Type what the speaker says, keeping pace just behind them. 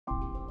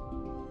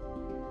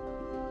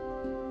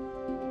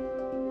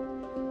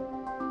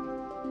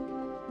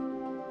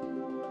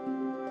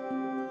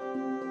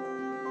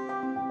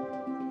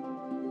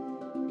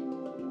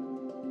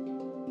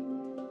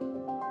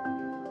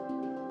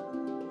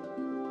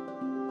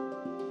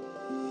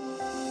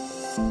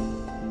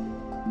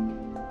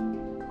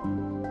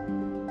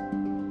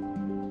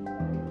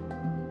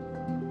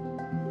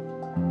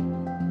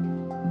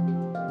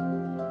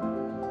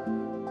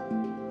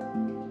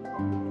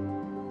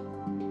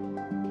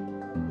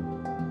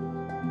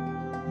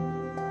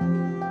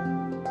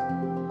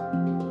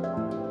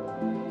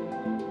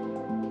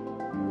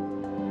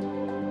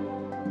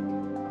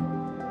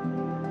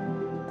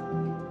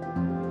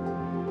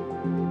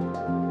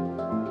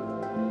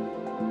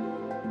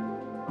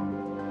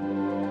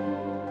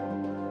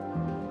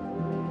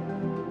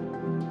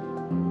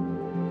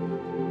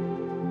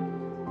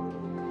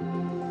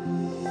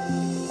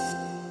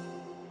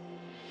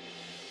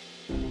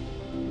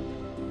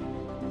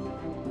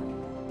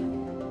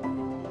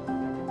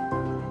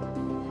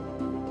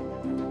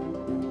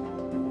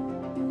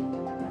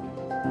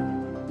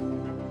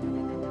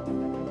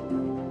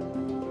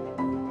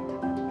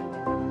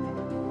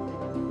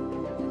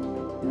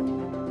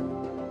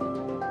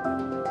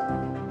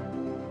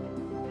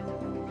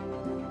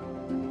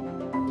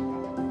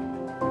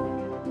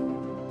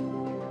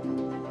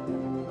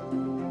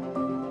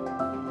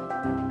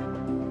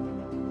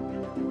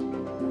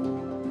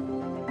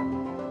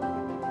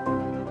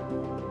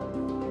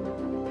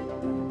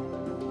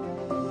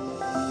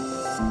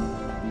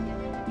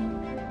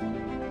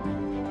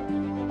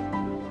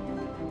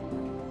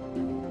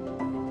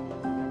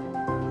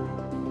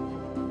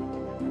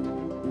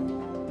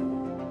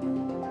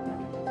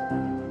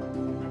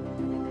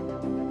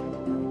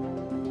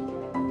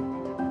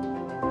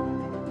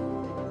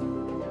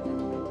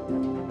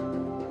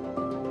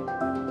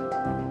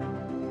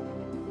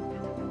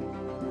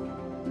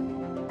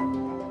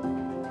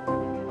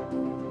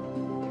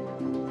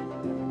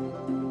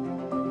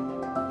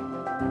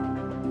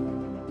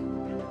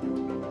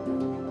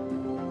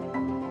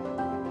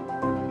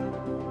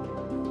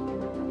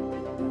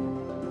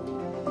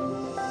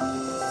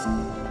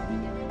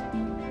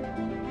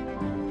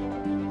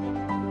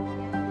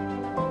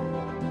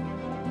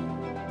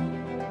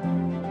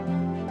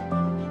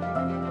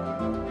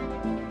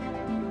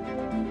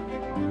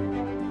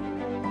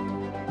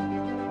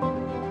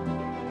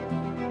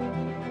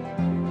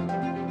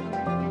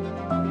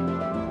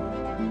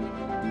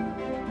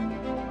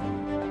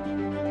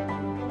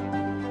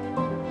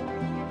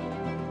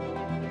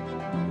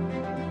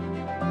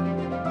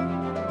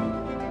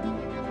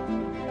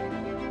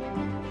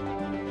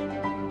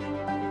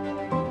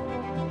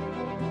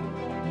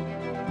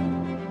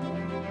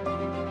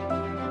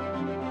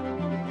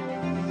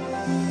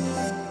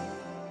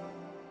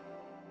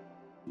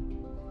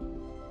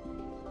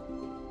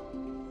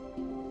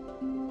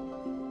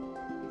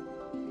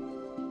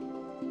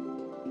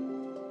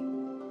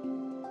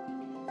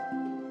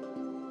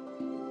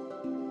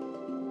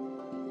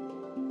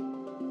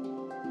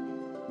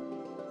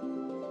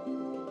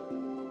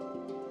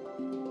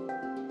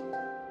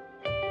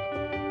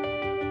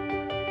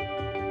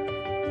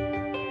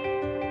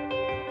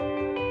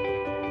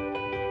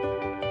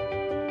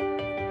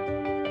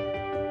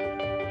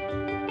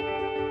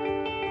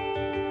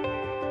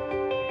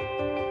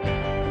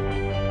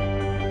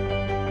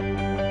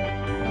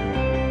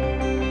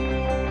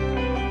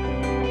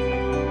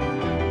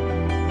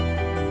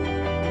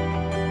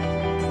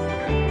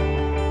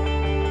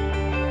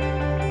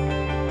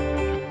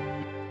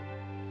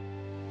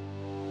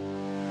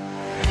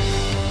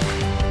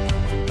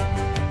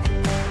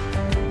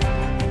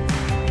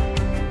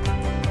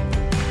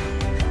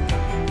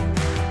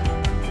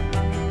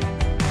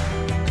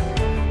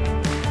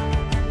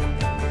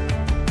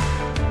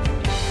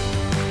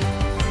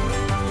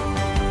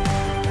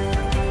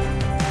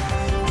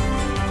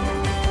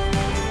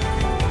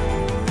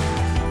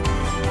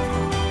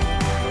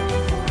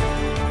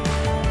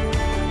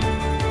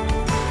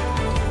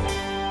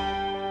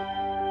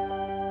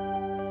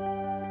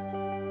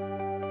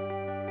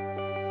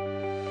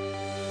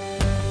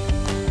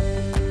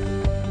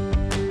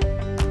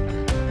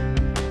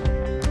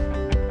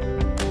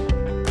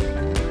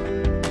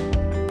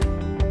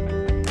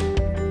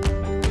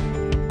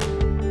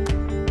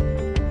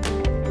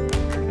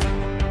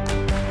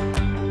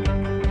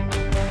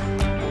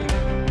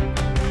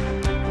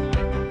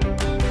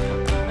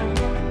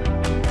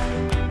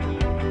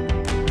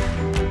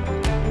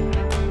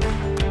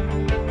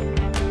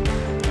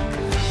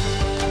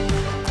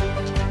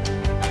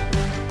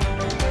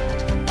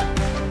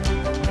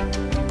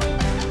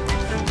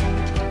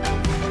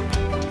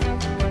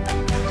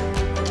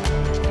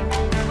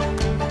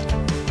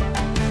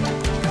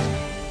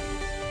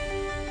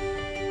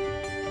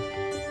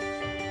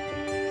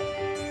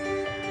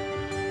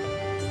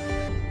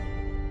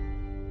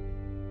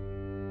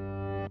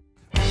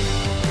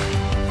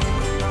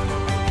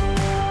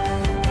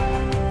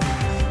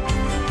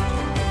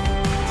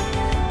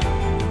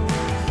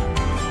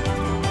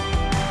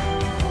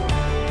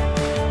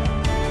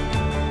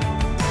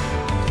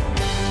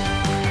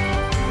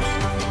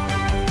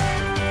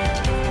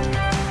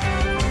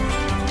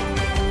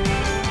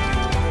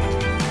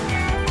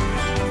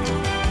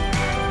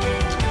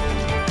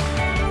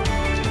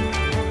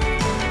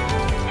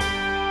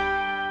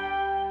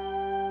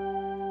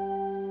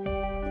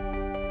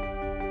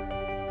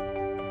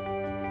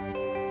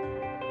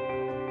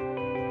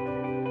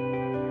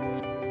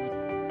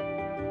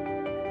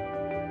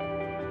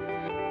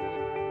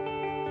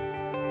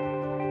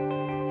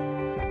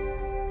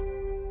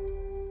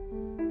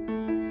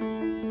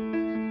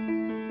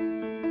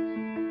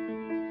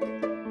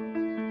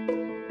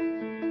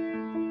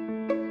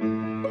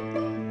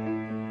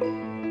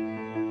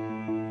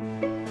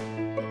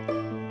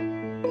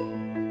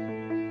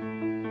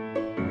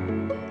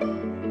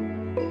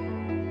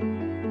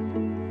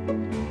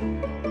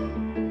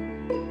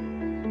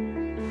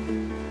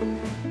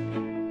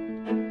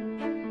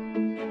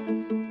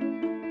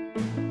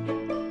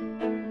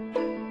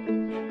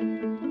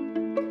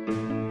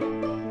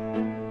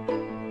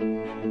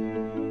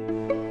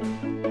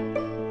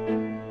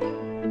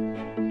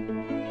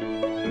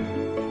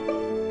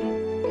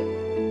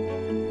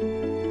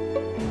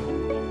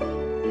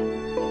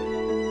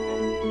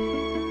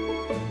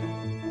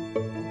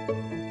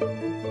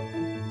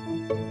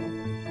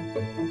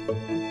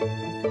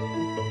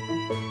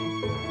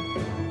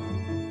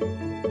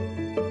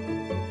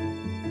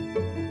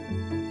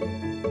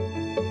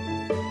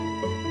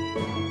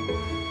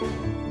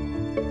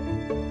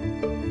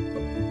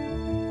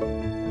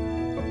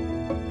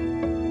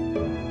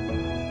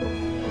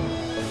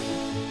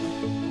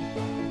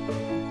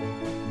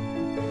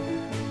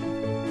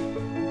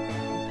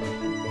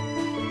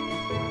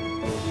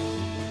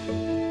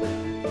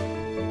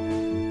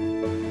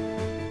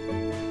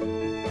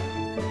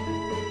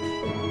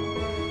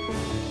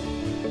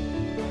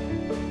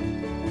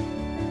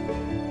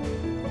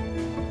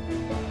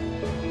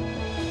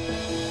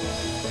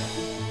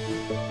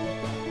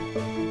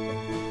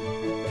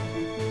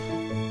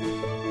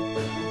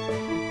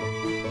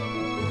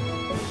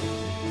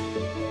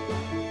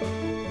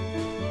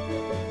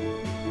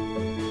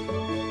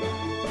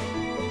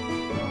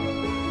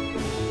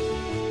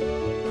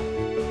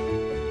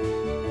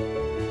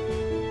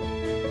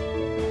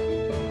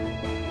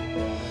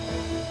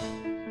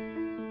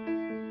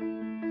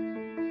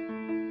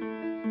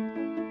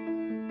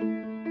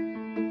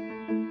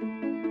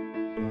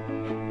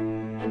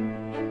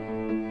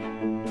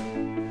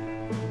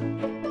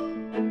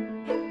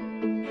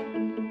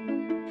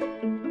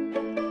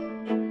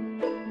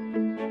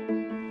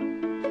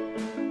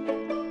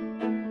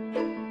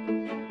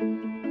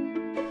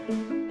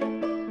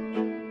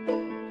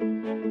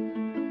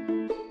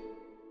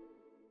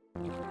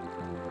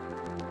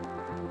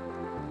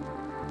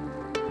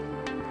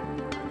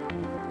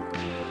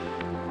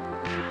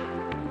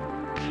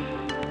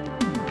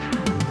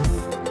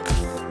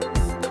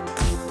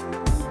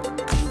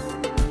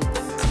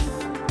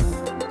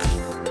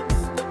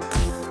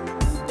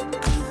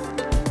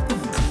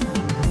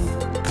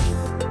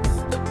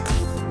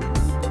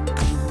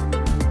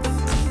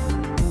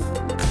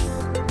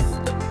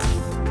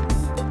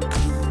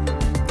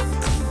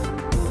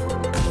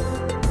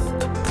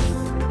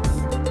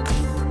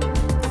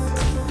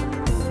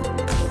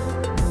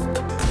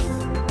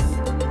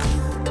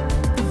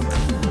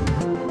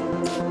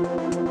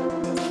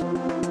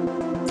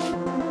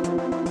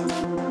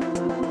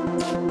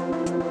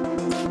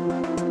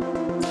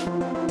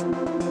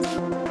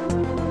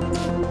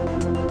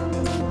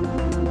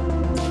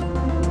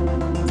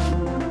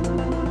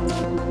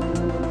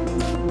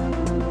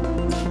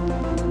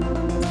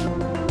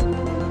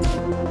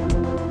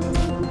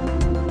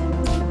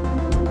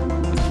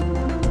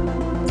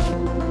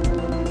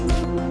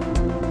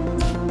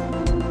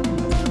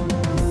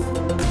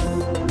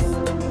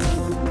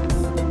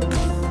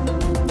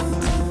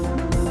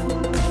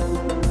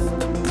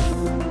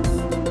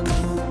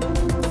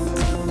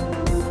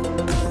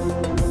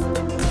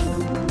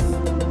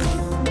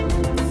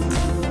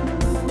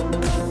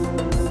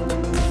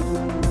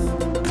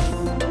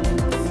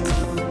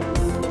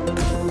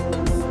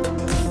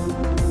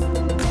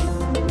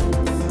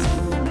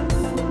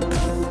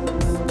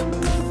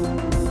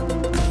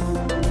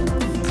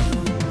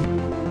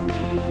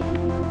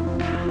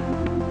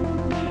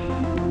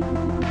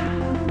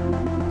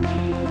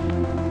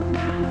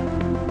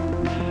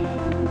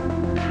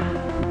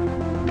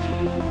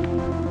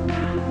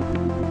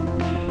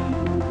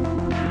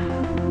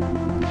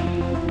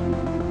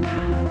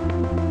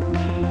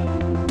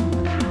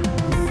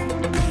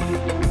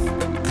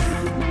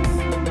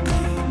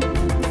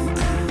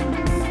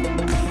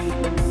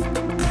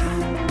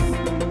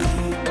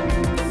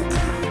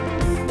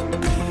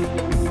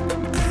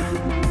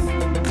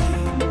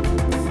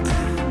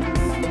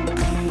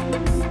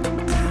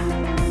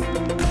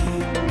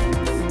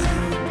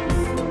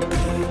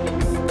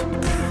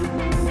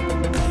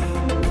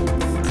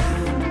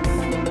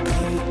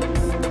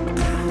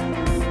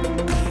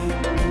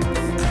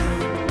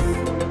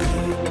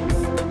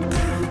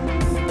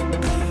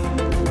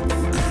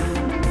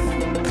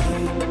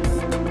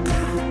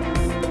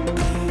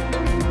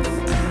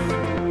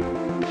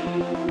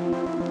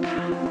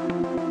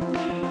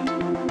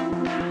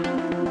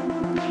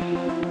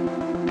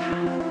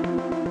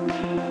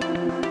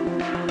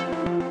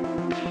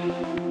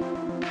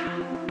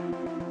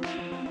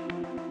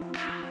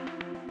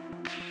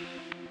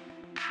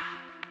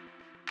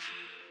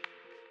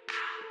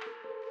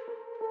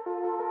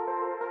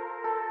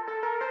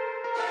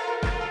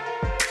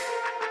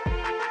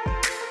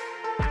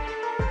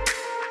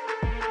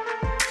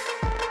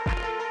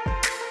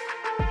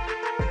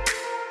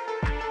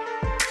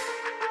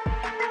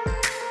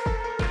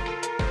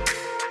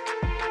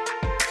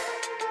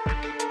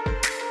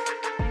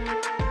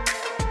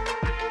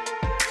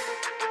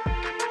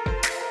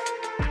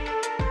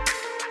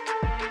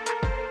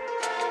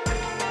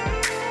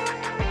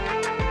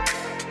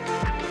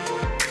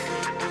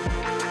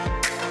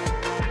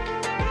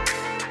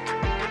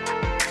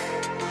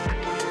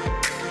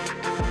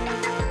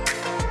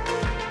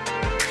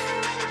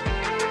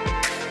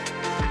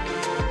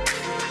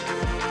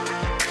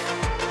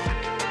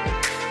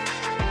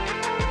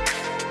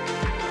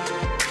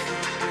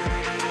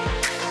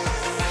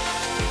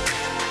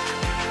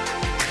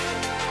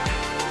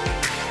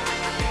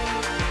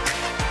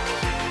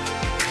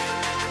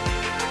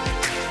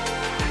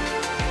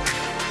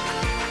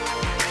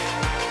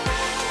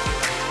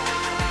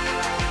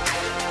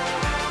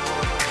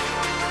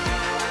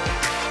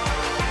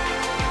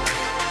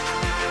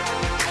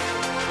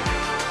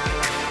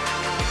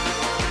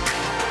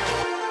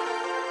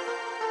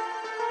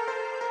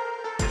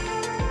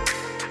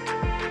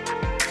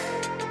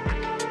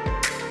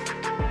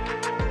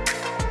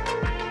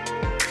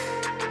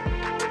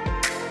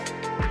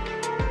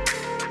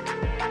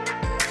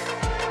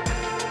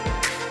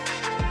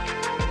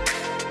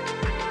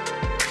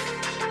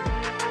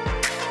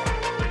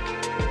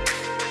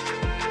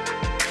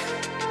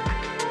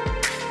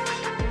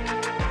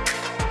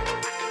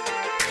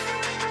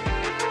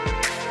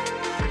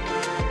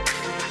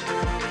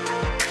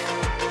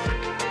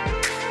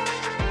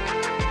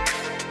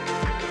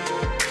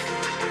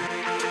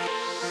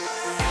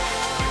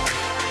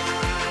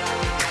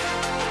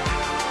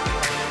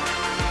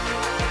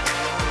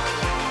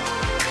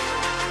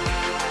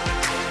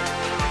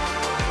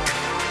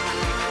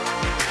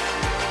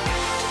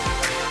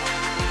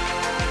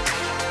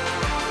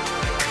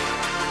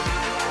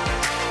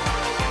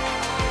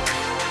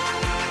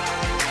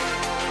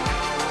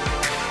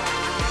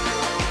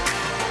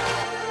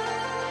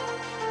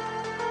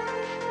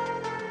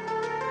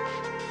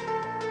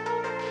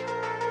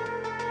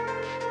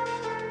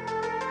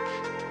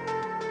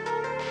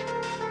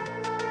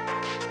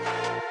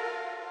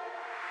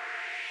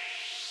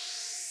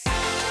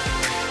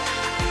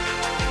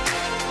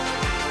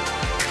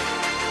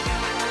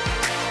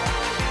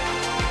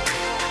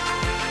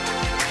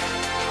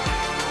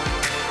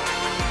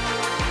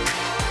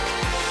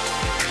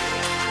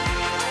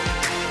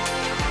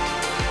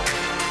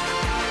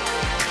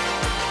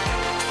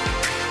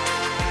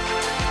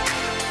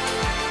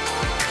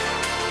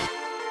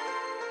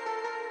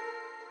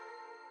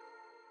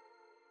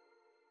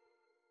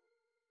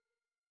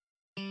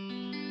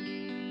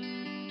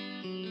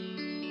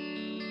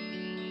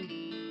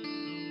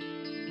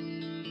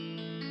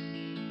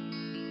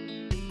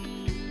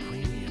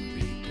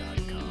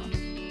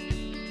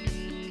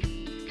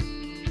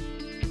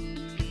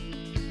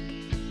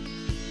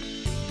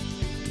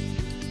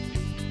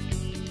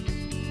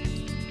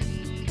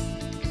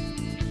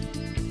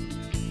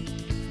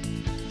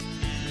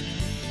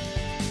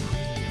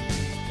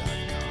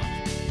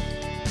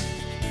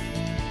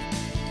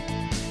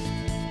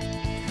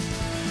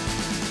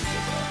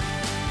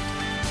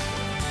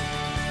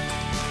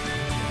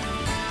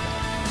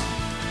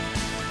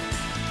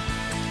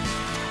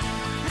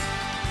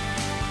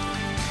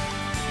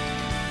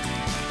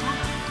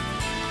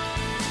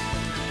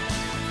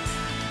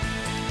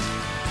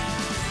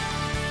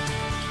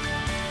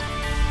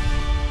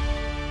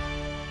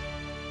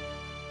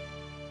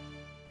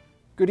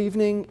Good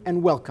evening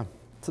and welcome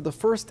to the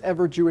first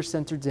ever Jewish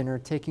Center dinner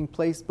taking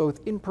place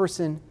both in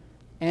person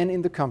and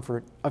in the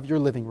comfort of your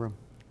living room.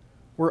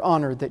 We're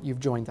honored that you've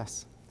joined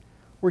us.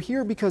 We're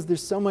here because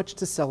there's so much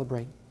to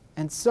celebrate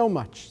and so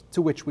much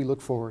to which we look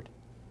forward.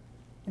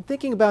 In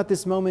thinking about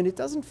this moment, it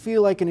doesn't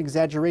feel like an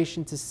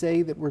exaggeration to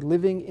say that we're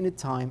living in a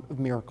time of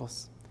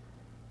miracles.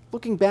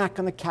 Looking back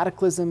on the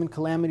cataclysm and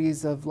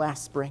calamities of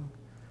last spring,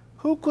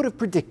 who could have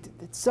predicted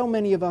that so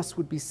many of us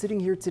would be sitting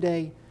here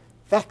today,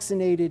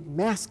 vaccinated,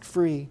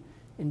 mask-free,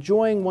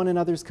 enjoying one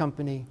another's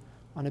company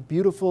on a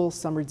beautiful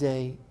summer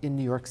day in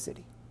New York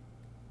City?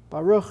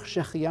 Baruch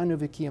Shehecheyanu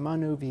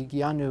v'kiyamanu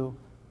v'higianu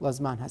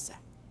lazman hazeh.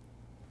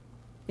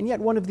 And yet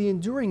one of the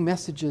enduring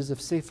messages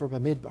of Sefer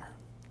Bamidbar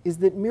is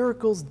that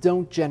miracles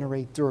don't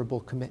generate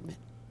durable commitment.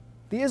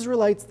 The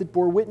Israelites that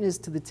bore witness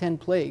to the 10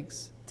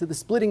 plagues, to the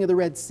splitting of the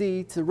Red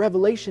Sea, to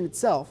Revelation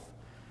itself,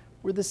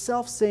 were the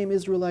self-same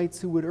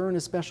Israelites who would earn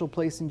a special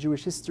place in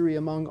Jewish history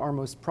among our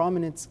most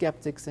prominent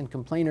skeptics and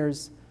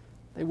complainers.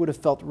 They would have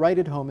felt right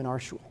at home in our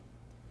shul.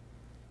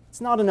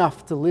 It's not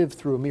enough to live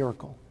through a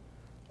miracle.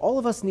 All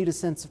of us need a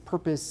sense of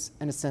purpose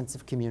and a sense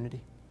of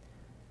community.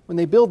 When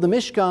they build the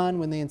Mishkan,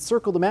 when they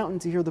encircle the mountain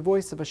to hear the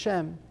voice of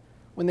Hashem,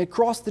 when they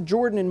cross the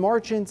Jordan and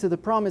march into the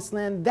Promised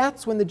Land,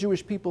 that's when the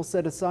Jewish people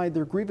set aside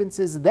their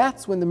grievances.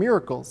 That's when the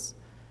miracles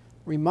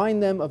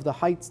remind them of the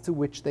heights to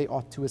which they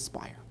ought to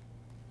aspire.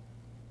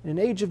 In an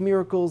age of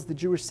miracles, the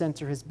Jewish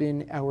Center has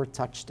been our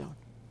touchstone,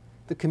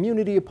 the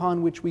community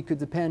upon which we could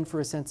depend for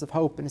a sense of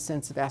hope and a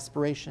sense of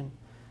aspiration,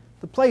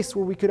 the place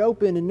where we could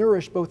open and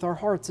nourish both our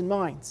hearts and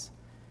minds.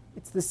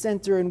 It's the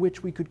center in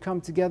which we could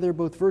come together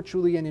both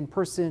virtually and in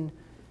person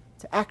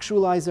to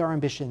actualize our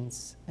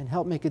ambitions and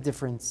help make a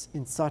difference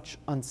in such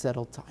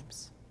unsettled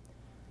times.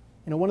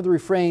 One of the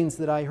refrains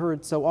that I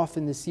heard so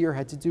often this year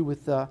had to do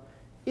with the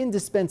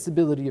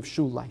indispensability of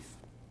shul life.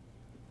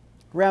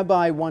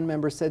 Rabbi, one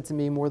member said to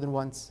me more than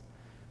once,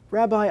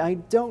 "Rabbi, I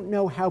don't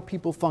know how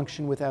people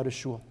function without a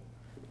shul.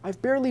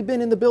 I've barely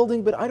been in the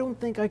building, but I don't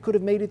think I could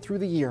have made it through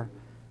the year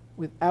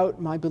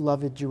without my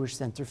beloved Jewish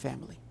Center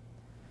family."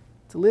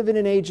 To live in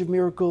an age of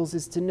miracles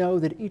is to know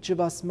that each of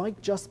us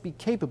might just be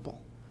capable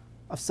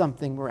of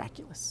something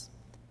miraculous.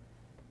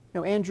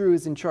 Andrew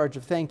is in charge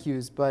of thank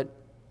yous, but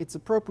it's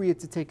appropriate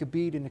to take a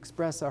beat and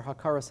express our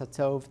hakaras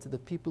hatov to the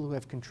people who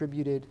have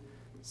contributed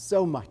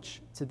so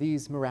much to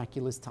these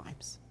miraculous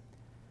times.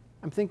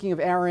 I'm thinking of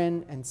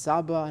Aaron and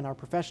Saba and our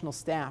professional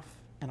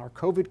staff and our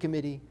COVID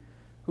committee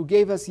who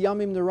gave us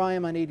Yamim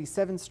Noraim on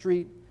 87th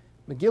Street,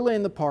 Megillah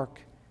in the park,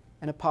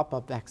 and a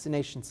pop-up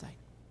vaccination site.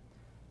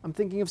 I'm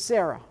thinking of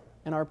Sarah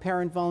and our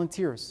parent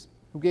volunteers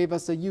who gave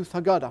us a youth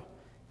Haggadah,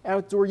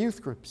 outdoor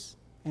youth groups,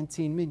 and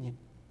teen minyan.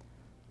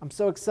 I'm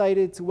so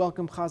excited to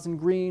welcome Chazan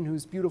Green,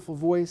 whose beautiful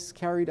voice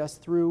carried us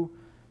through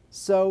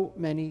so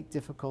many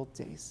difficult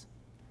days.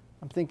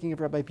 I'm thinking of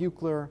Rabbi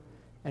Buchler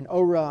and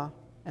Ora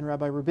and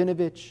Rabbi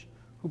Rabinovich,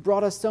 who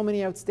brought us so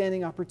many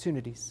outstanding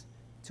opportunities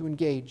to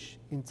engage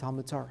in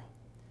Talmud Torah.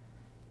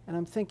 And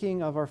I'm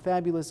thinking of our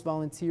fabulous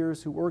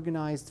volunteers who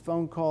organized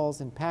phone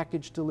calls and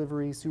package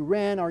deliveries, who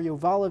ran our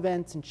Yoval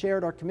events and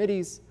chaired our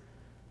committees,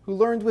 who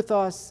learned with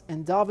us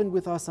and davened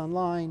with us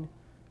online,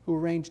 who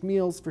arranged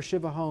meals for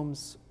Shiva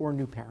homes or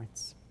new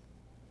parents.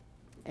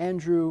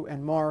 Andrew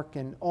and Mark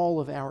and all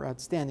of our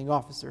outstanding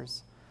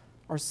officers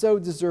are so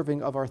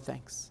deserving of our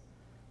thanks.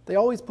 They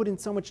always put in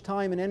so much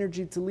time and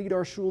energy to lead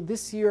our shul.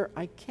 This year,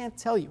 I can't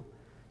tell you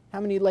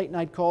how many late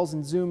night calls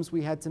and Zooms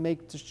we had to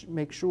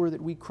make sure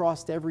that we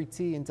crossed every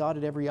T and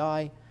dotted every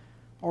I.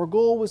 Our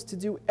goal was to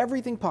do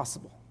everything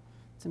possible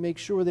to make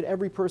sure that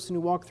every person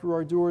who walked through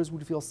our doors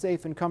would feel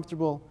safe and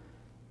comfortable,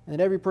 and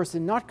that every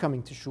person not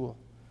coming to shul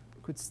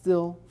could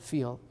still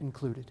feel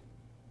included.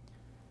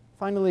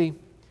 Finally, I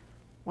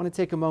want to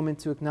take a moment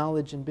to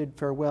acknowledge and bid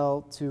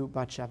farewell to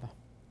Batsheva.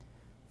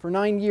 For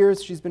 9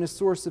 years, she's been a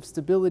source of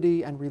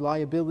stability and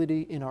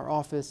reliability in our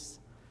office,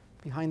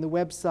 behind the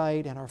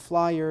website and our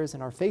flyers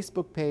and our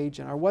Facebook page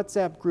and our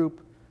WhatsApp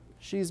group.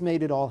 She's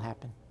made it all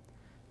happen.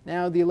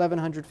 Now the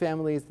 1,100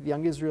 families of the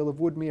Young Israel of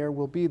Woodmere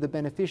will be the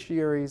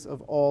beneficiaries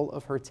of all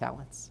of her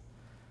talents.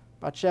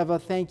 Batsheva,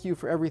 thank you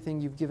for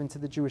everything you've given to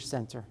the Jewish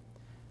Center.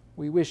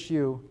 We wish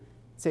you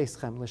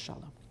Tzeschem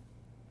L'Shalom.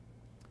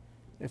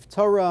 If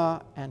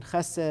Torah and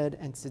Chesed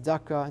and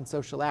Tzedakah and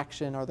social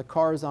action are the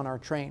cars on our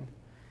train,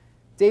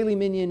 Daily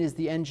Minyan is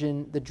the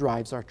engine that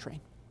drives our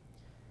train.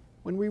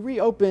 When we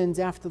reopened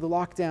after the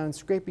lockdown,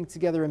 scraping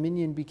together a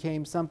minyan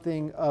became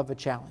something of a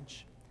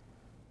challenge.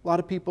 A lot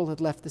of people had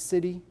left the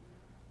city.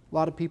 A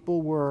lot of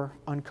people were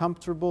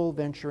uncomfortable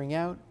venturing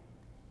out.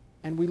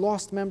 And we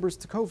lost members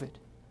to COVID.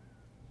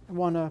 I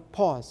want to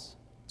pause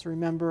to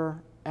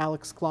remember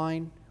Alex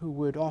Klein, who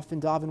would often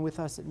daven with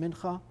us at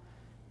Mincha,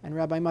 and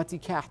Rabbi Mati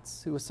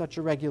Katz, who was such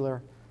a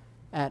regular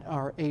at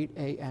our 8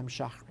 a.m.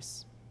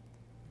 Shachris.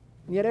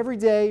 And yet every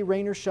day,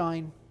 rain or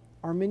shine,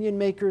 our minyan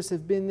makers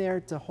have been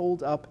there to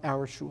hold up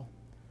our shul.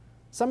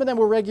 Some of them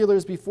were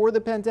regulars before the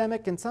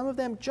pandemic, and some of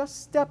them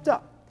just stepped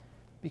up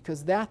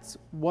because that's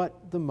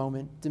what the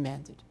moment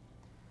demanded.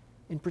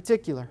 In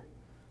particular,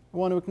 I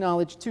want to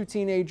acknowledge two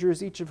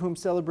teenagers, each of whom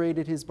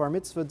celebrated his bar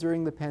mitzvah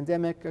during the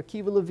pandemic,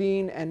 Akiva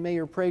Levine and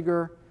Meir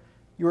Prager.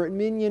 You're at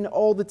Minyan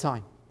all the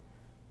time.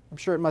 I'm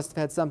sure it must have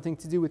had something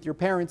to do with your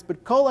parents,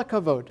 but kol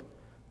hakavod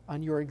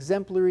on your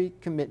exemplary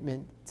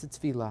commitment to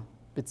tefillah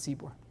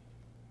b'tzibur.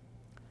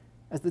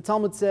 As the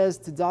Talmud says,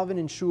 to daven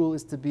in shul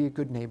is to be a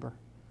good neighbor.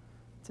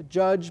 To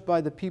judge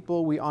by the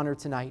people we honor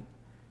tonight,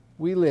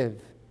 we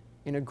live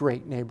in a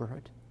great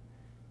neighborhood.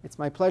 It's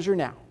my pleasure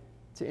now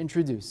to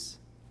introduce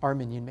our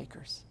minyan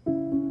makers.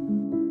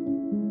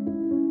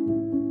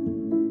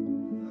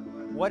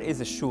 What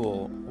is a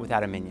shul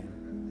without a minyan?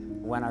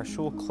 When our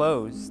shul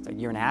closed a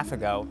year and a half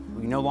ago,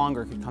 we no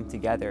longer could come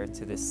together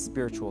to this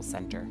spiritual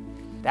center.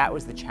 That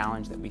was the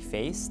challenge that we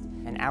faced,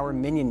 and our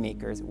minyan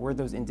makers were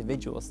those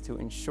individuals to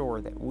ensure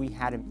that we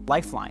had a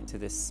lifeline to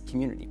this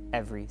community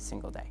every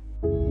single day.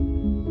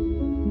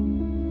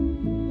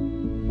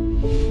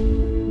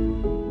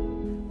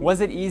 Was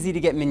it easy to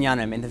get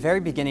minyanim? In the very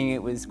beginning,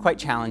 it was quite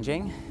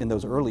challenging. In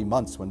those early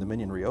months when the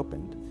minyan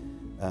reopened,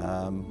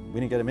 we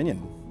didn't get a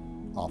minyan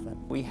often.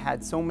 We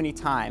had so many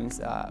times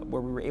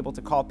where we were able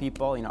to call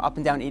people, up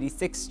and down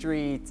 86th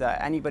Street,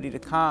 anybody to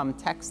come,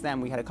 text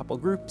them. We had a couple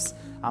groups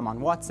on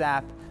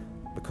WhatsApp.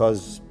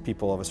 Because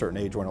people of a certain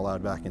age weren't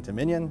allowed back into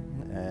minyan,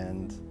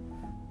 and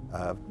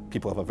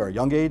people of a very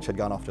young age had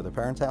gone off to their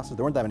parents' houses,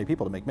 there weren't that many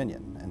people to make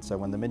minyan. And so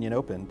when the minyan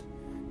opened,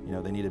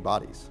 they needed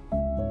bodies.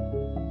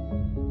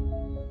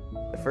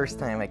 The first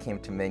time I came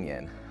to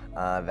minyan,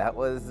 that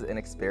was an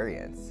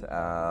experience.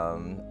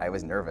 I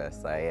was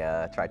nervous.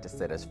 I tried to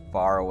sit as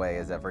far away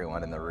as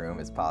everyone in the room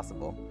as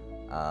possible.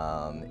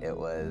 It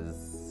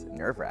was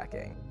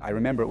nerve-wracking. I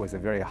remember it was a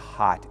very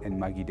hot and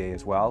muggy day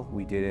as well.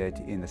 We did it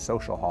in the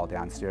social hall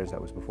downstairs.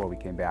 That was before we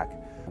came back.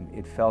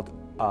 It felt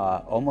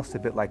almost a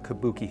bit like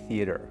kabuki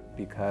theater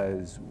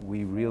because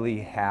we really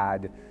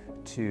had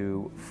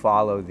to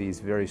follow these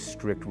very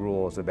strict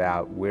rules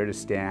about where to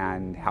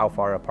stand, how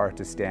far apart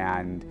to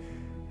stand,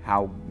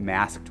 how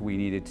masked we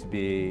needed to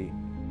be.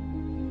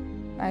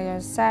 I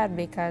was sad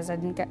because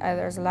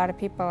there's a lot of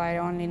people I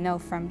only know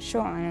from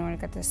shul and I don't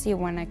get to see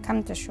when I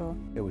come to shul.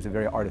 It was a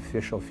very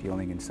artificial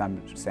feeling in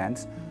some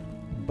sense,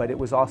 but it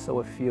was also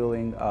a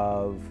feeling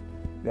of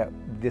that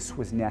this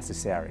was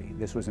necessary,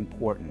 this was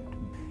important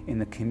in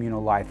the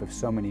communal life of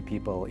so many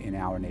people in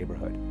our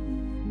neighborhood.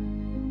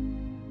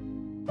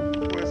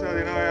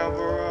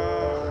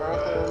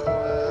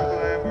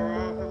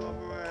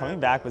 Coming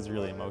back was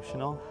really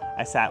emotional.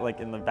 I sat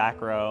in the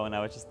back row and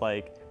I was just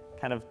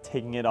kind of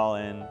taking it all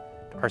in.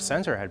 Our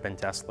center had been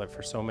desolate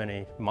for so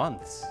many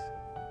months,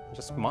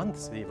 just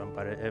months even,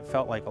 but it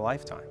felt like a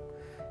lifetime.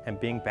 And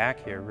being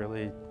back here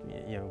really,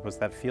 was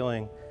that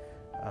feeling,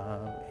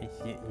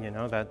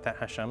 that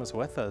Hashem is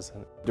with us.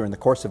 And during the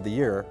course of the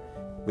year,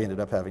 we ended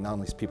up having not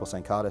only people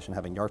saying Kaddish and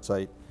having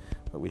Yartzeit,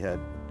 but we had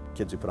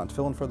kids who put on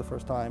tefillin for the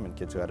first time and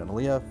kids who had an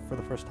aliyah for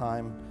the first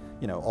time,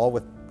 all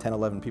with 10,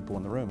 11 people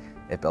in the room.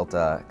 It built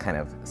a kind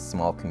of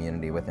small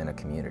community within a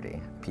community.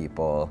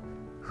 People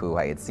who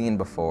I had seen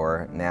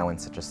before, now in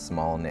such a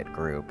small-knit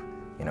group,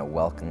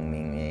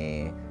 welcoming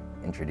me,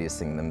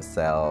 introducing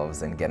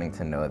themselves, and getting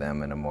to know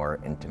them in a more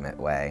intimate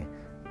way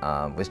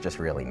was just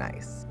really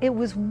nice. It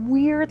was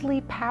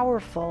weirdly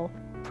powerful.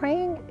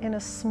 Praying in a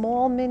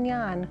small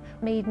minyan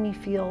made me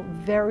feel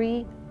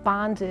very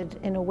bonded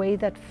in a way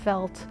that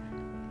felt,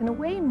 in a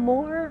way,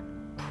 more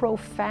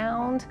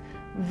profound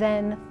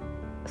than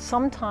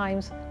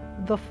sometimes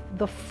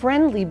the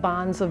friendly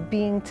bonds of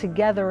being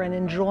together and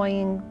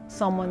enjoying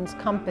someone's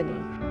company.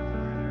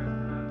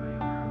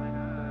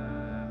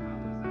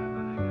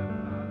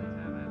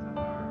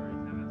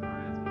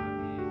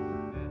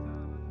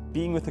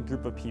 Being with a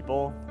group of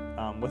people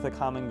with a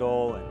common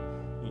goal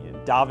and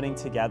davening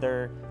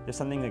together, there's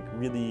something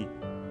really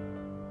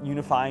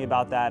unifying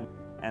about that,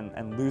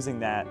 and losing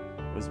that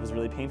was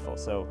really painful.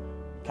 So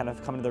kind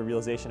of coming to the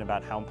realization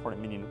about how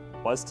important minyan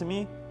was to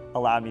me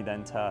allowed me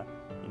then to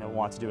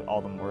want to do it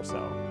all the more so.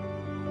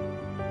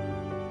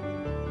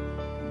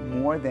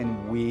 More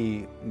than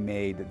we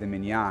made the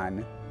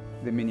minyan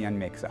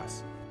makes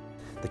us.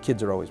 The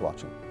kids are always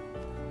watching.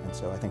 And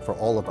so I think for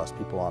all of us,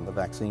 people on the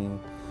vaccine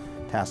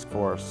task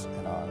force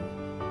and on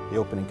the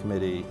opening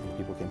committee, and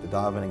people came to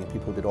davening, and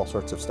people who did all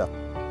sorts of stuff,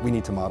 we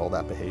need to model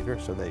that behavior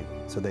so they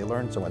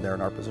learn, so when they're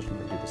in our position,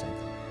 they do the same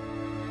thing.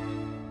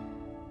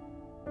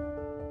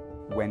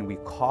 When we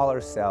call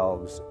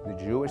ourselves the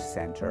Jewish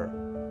Center,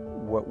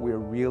 what we're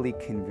really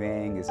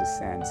conveying is a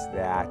sense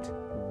that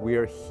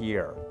we're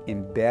here,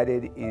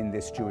 embedded in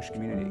this Jewish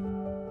community.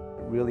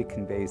 It really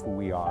conveys who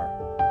we are.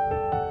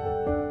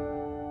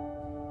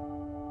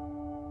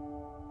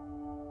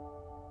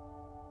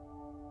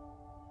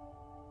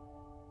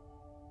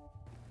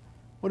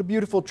 What a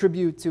beautiful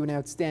tribute to an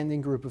outstanding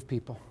group of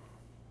people.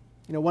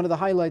 One of the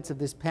highlights of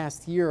this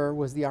past year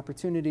was the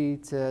opportunity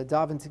to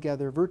daven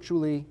together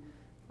virtually.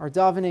 Our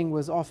davening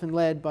was often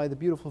led by the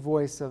beautiful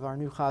voice of our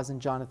new chazan,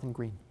 Jonathan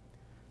Green.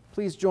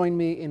 Please join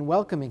me in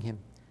welcoming him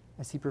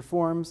as he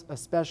performs a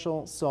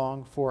special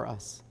song for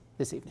us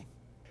this evening.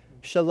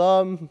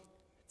 Shalom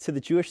To the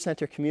Jewish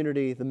Center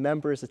community, the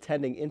members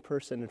attending in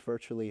person and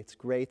virtually, it's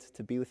great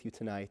to be with you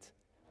tonight.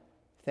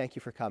 Thank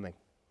you for coming.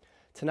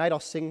 Tonight I'll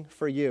sing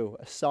for you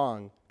a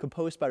song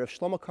composed by Rav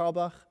Shlomo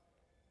Carlebach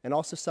and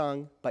also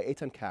sung by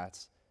Eitan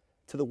Katz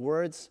to the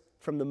words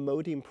from the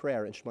Modim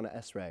prayer in Shemona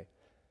Esrei.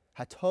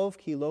 Hatov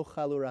ki lo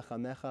chalu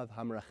rachamecha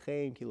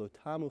v'hamrachem ki lo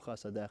tamu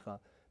chasadecha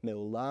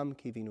me'olam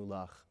kivinu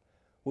lach.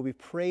 Where we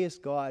praise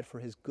God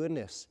for His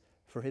goodness,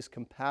 for His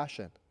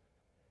compassion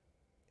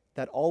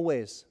that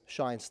always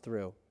shines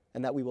through,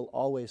 and that we will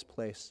always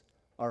place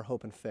our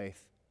hope and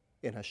faith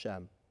in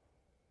Hashem.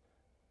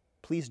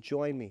 Please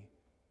join me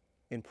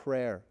in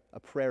prayer, a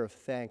prayer of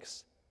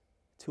thanks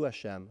to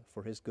Hashem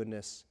for His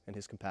goodness and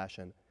His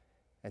compassion,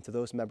 and to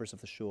those members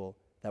of the shul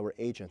that were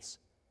agents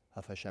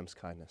of Hashem's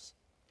kindness.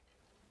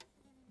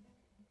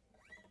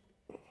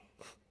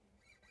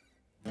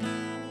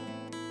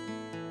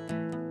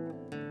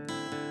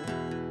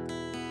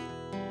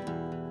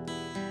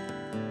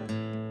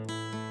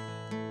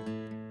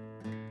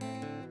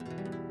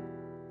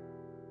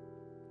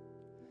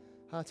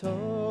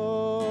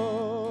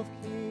 Hatov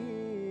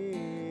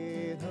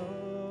ki lo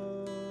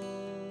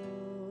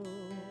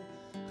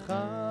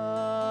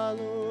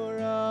chalu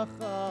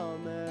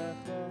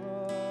rachamecha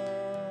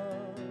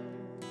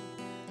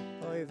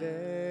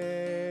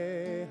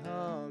oivei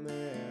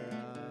hamerachem.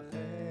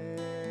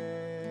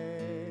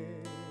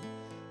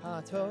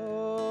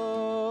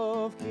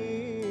 Hatov ki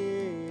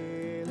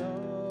lo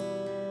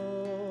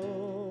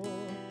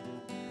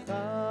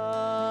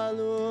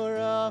chalu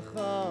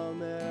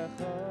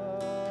rachamecha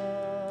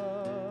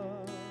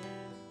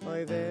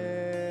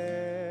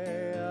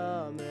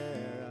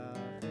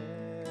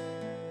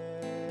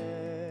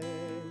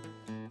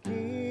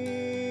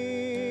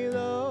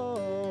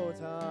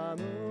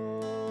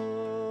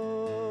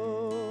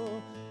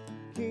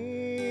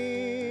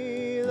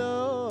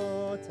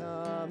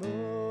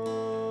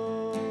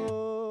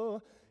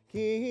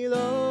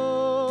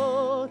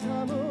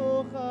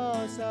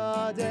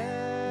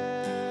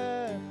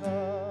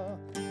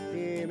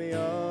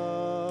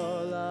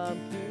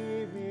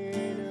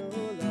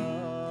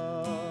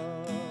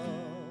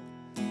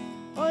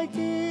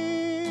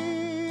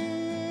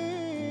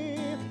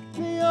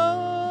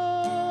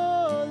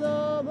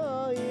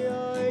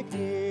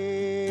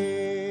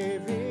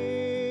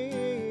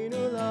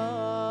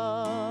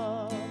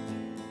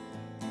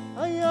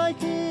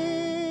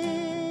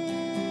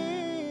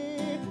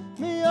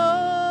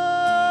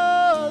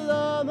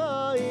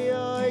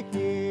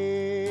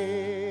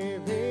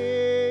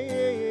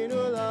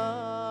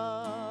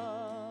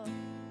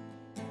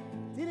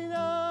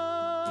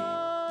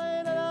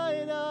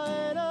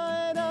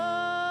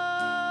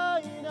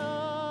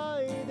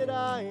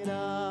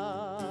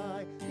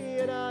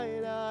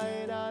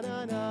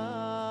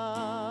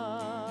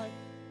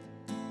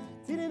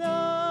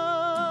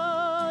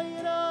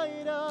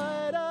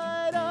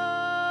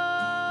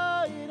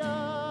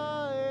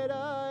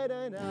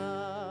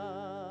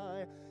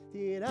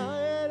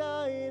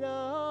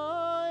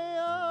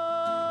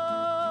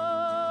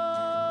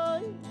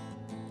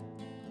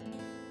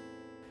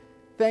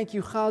Thank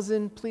you,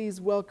 Chazan. Please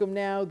welcome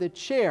now the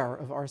chair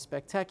of our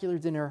spectacular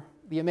dinner,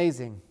 the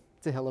amazing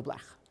Tehillah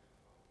Blech.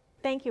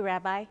 Thank you,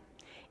 Rabbi.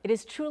 It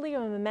is truly a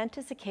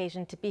momentous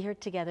occasion to be here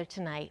together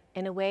tonight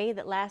in a way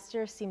that last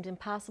year seemed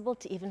impossible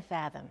to even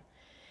fathom.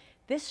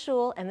 This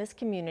shul and this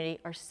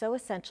community are so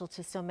essential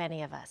to so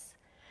many of us.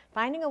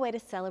 Finding a way to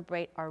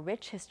celebrate our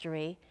rich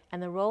history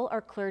and the role our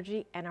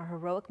clergy and our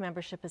heroic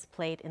membership has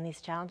played in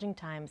these challenging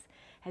times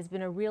has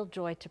been a real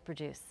joy to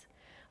produce.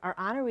 Our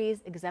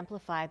honorees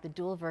exemplify the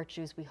dual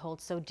virtues we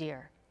hold so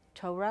dear,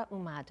 Torah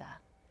Umada.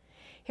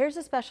 Here's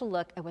a special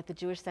look at what the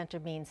Jewish Center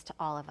means to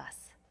all of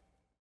us.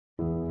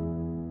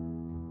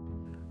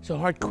 It's a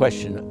hard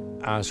question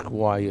to ask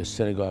why a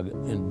synagogue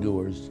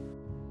endures.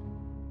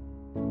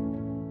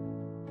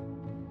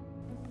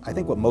 I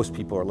think what most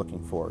people are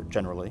looking for,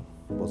 generally,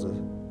 was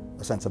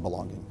a sense of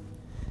belonging.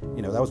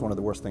 You know, that was one of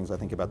the worst things I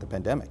think about the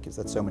pandemic, is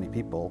that so many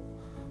people,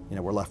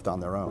 were left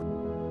on their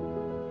own.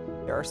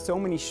 There are so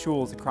many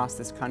shuls across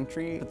this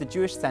country, but the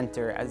Jewish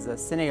Center, as a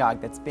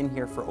synagogue that's been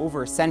here for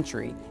over a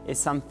century, is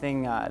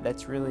something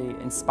that's really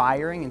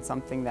inspiring and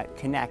something that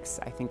connects,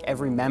 I think,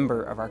 every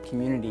member of our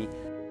community.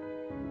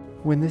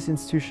 When this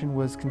institution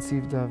was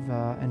conceived of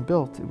and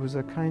built, it was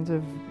a kind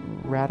of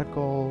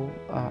radical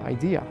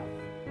idea,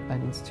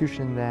 an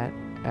institution that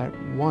at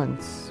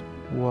once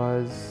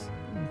was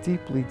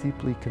deeply,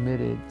 deeply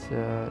committed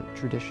to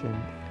tradition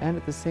and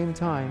at the same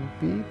time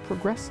be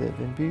progressive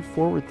and be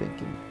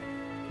forward-thinking.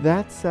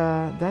 That's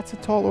a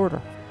tall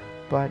order,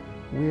 but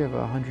we have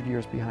 100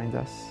 years behind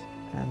us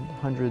and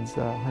hundreds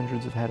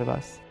ahead of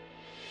us.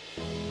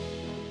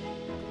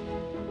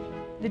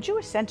 The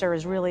Jewish Center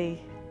is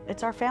really,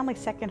 it's our family's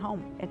second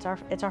home. It's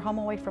our home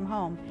away from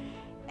home.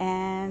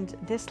 And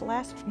this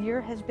last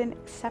year has been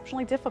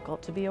exceptionally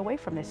difficult to be away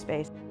from this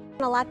space.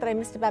 A lot that I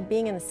missed about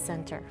being in the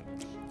center.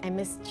 I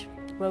missed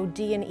row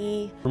D and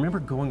E. I remember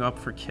going up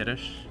for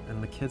Kiddush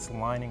and the kids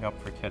lining up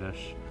for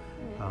Kiddush.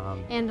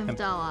 And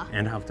Havdalah.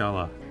 And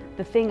Havdalah.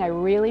 The thing I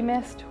really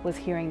missed was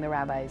hearing the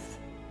rabbis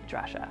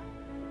drasha.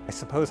 I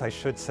suppose I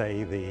should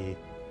say the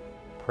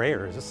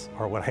prayers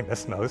are what I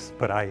miss most,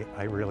 but I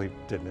really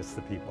did miss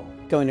the people.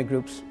 Going to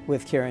groups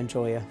with Kira and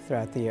Julia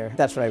throughout the year,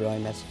 that's what I really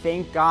miss.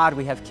 Thank God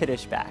we have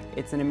Kiddush back.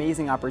 It's an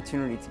amazing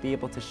opportunity to be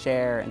able to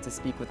share and to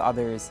speak with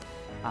others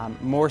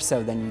more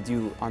so than you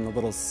do on the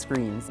little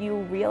screens. You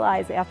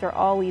realize after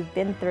all we've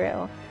been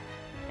through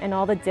and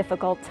all the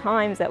difficult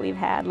times that we've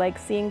had, like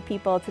seeing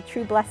people, it's a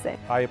true blessing.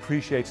 I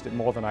appreciated it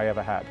more than I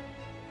ever had,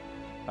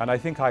 and I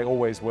think I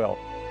always will.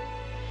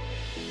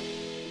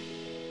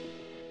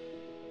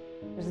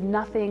 There's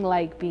nothing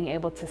like being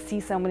able to see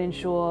someone in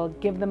shul,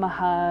 give them a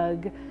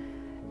hug,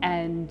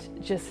 and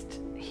just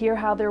hear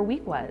how their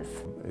week was.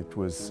 It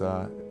was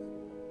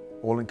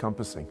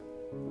all-encompassing.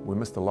 We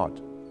missed a lot.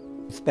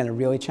 It's been a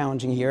really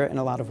challenging year in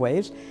a lot of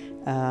ways,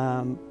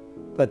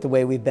 but the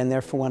way we've been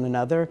there for one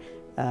another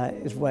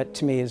is what,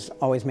 to me, has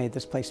always made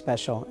this place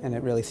special, and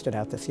it really stood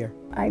out this year.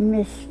 I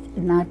missed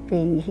not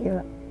being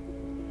here.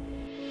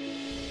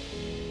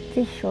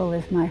 This shul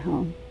is my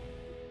home.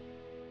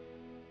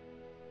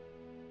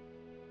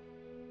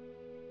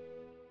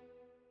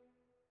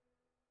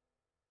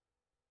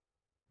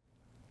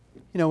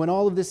 You know, when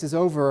all of this is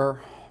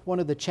over, one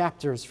of the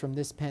chapters from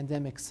this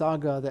pandemic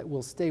saga that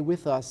will stay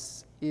with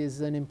us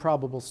is an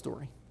improbable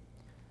story.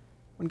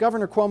 When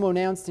Governor Cuomo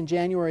announced in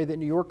January that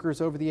New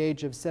Yorkers over the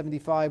age of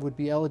 75 would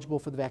be eligible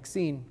for the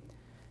vaccine,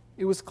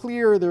 it was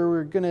clear there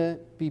were going to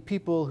be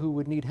people who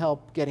would need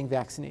help getting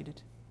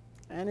vaccinated.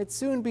 And it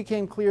soon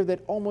became clear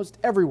that almost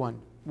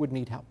everyone would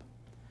need help.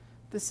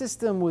 The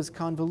system was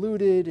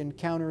convoluted and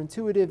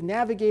counterintuitive.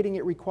 Navigating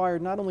it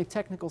required not only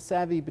technical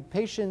savvy, but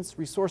patience,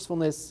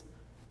 resourcefulness,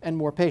 and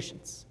more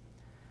patience.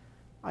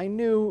 I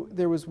knew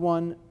there was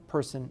one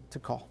person to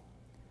call.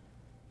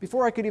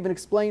 Before I could even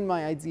explain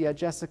my idea,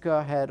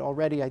 Jessica had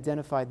already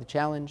identified the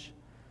challenge,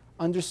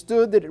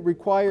 understood that it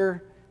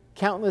required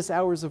countless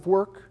hours of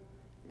work,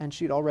 and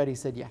she'd already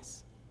said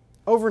yes.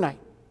 Overnight,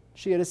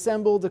 she had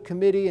assembled a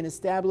committee and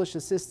established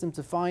a system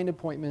to find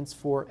appointments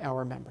for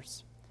our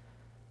members.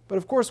 But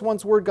of course,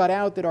 once word got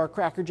out that our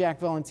Cracker Jack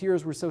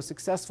volunteers were so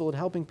successful at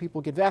helping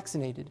people get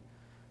vaccinated,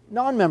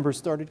 non-members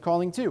started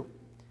calling too.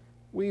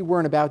 We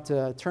weren't about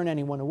to turn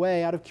anyone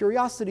away. Out of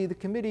curiosity, the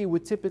committee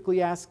would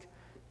typically ask,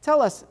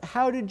 "Tell us,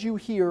 how did you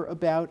hear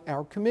about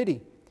our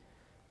committee?"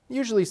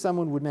 Usually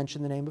someone would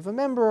mention the name of a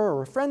member,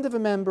 or a friend of a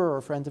member, or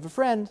a friend of a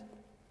friend.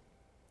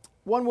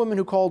 One woman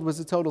who called was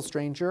a total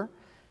stranger,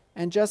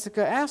 and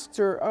Jessica asked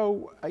her,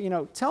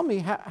 tell me,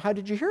 how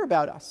did you hear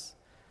about us?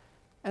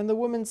 And the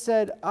woman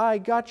said, "I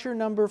got your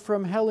number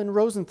from Helen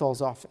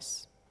Rosenthal's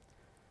office."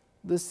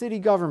 The city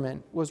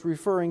government was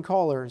referring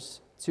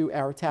callers to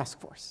our task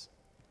force.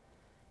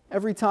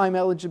 Every time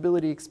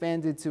eligibility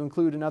expanded to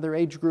include another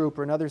age group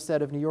or another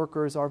set of New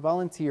Yorkers, our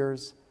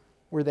volunteers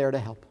were there to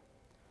help.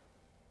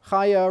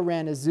 Chaya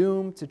ran a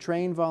Zoom to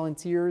train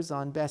volunteers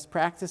on best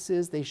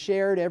practices. They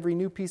shared every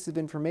new piece of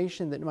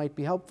information that might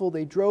be helpful.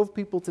 They drove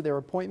people to their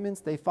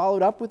appointments. They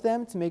followed up with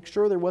them to make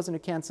sure there wasn't a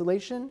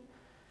cancellation.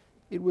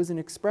 It was an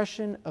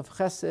expression of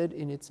chesed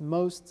in its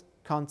most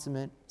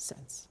consummate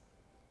sense.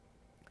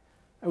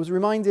 I was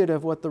reminded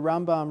of what the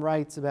Rambam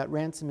writes about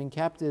ransoming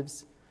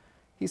captives.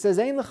 He says,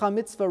 "Ein lecha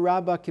mitzvah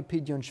rabba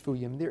kepidyon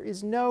shvuyim." There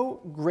is no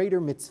greater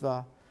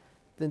mitzvah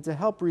than to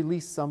help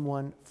release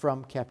someone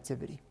from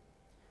captivity.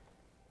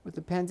 With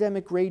the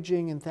pandemic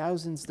raging and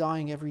thousands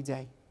dying every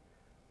day,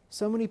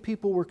 so many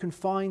people were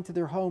confined to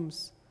their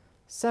homes,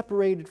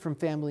 separated from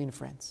family and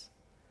friends.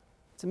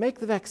 To make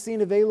the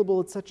vaccine available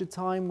at such a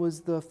time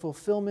was the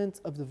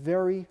fulfillment of the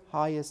very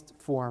highest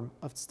form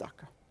of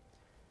tzedakah.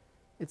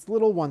 It's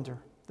little wonder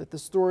that the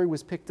story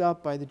was picked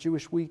up by the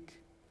Jewish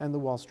Week and the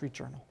Wall Street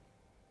Journal.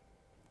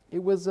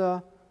 It was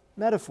a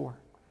metaphor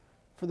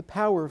for the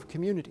power of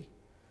community,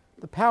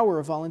 the power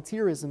of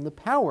volunteerism, the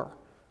power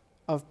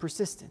of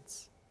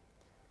persistence.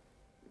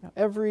 Now,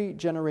 every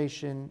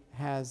generation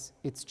has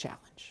its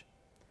challenge.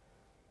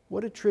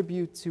 What a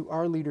tribute to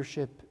our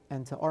leadership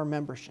and to our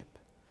membership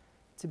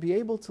to be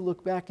able to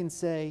look back and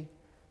say,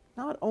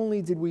 not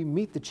only did we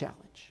meet the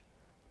challenge,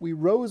 we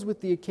rose with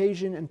the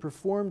occasion and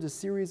performed a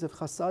series of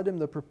chasadim,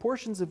 the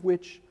proportions of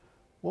which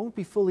won't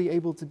be fully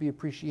able to be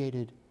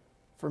appreciated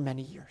for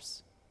many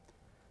years.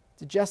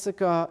 To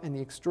Jessica and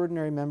the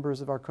extraordinary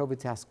members of our COVID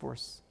task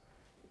force,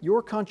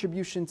 your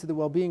contribution to the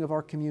well-being of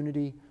our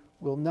community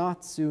will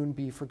not soon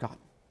be forgotten.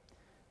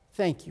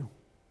 Thank you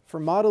for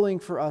modeling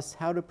for us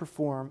how to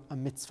perform a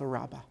mitzvah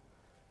rabbah.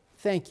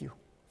 Thank you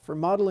for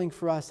modeling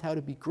for us how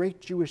to be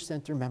great Jewish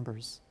Center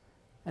members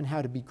and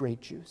how to be great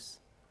Jews.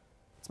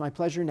 It's my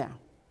pleasure now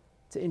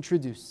to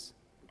introduce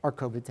our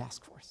COVID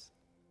task force.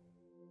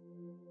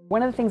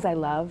 One of the things I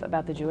love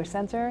about the Jewish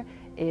Center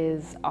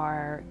is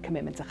our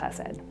commitment to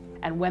chesed.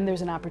 And when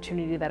there's an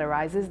opportunity that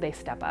arises, they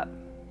step up,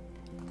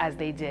 as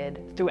they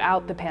did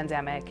throughout the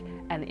pandemic,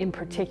 and in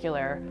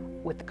particular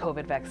with the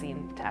COVID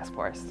vaccine task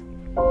force.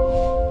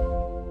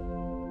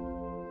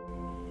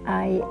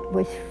 I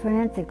was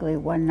frantically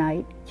one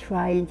night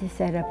trying to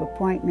set up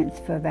appointments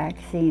for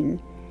vaccine,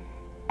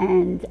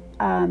 and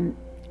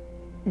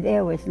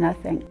there was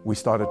nothing. We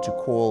started to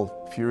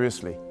call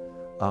furiously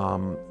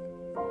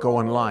go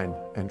online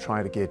and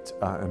try to get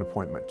an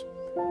appointment.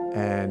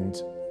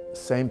 And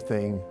same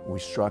thing, we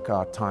struck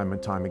out time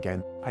and time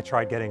again. I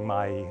tried getting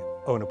my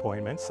own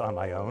appointments on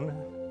my own,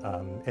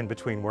 in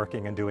between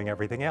working and doing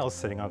everything else,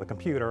 sitting on the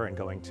computer and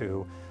going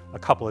to a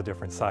couple of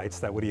different sites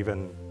that would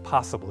even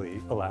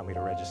possibly allow me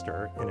to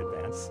register in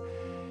advance.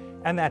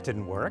 And that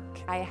didn't work.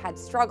 I had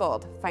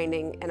struggled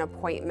finding an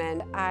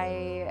appointment.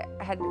 I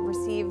had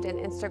received an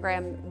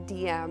Instagram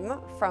DM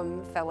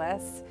from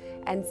Phyllis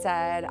and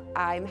said,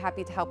 I'm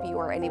happy to help you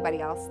or anybody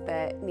else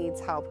that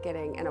needs help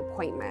getting an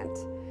appointment.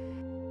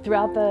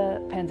 Throughout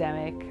the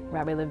pandemic,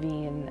 Rabbi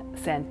Levine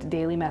sent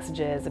daily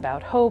messages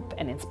about hope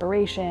and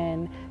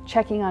inspiration,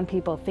 checking on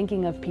people,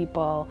 thinking of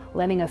people,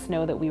 letting us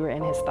know that we were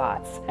in his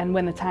thoughts. And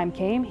when the time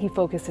came, he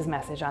focused his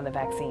message on the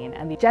vaccine.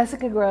 And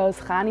Jessica Gross,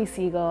 Chani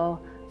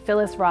Siegel,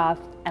 Phyllis Roth,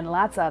 and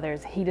lots of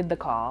others heeded the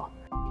call.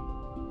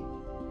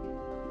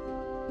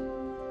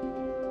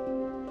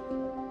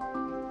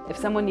 If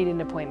someone needed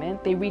an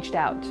appointment, they reached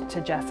out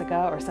to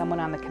Jessica or someone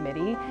on the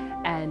committee,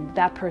 and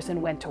that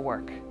person went to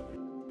work.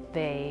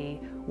 They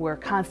were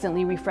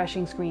constantly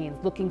refreshing screens,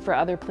 looking for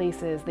other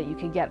places that you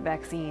could get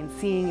vaccines,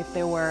 seeing if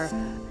there were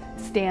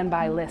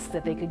standby lists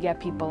that they could get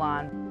people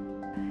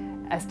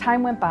on. As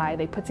time went by,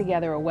 they put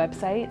together a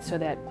website so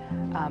that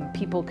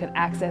people could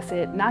access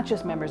it, not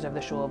just members of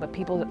the shul, but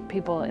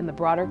people in the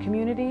broader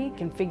community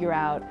can figure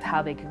out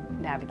how they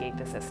could navigate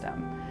the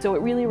system. So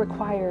it really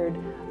required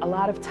a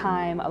lot of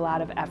time, a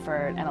lot of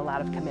effort, and a lot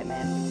of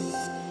commitment.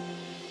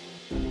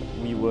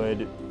 We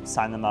would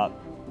sign them up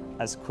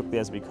as quickly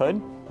as we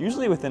could,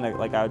 usually within,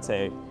 I would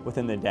say,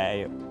 within the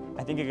day.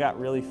 I think it got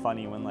really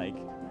funny when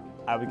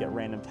I would get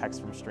random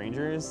texts from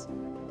strangers.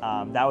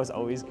 That was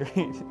always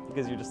great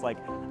because you're just like,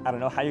 I don't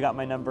know how you got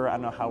my number, I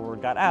don't know how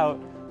word got out,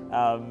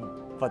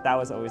 but that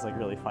was always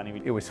really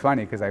funny. It was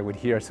funny because I would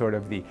hear sort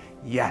of the,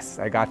 yes,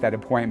 I got that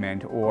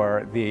appointment,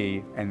 or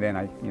the, and then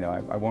I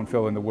won't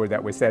fill in the word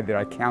that was said there,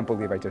 I can't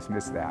believe I just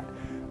missed that.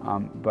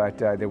 But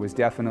there was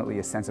definitely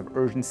a sense of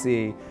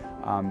urgency,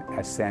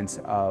 a sense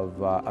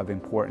of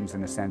importance,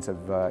 and a sense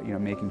of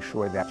making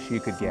sure that she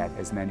could get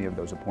as many of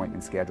those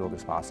appointments scheduled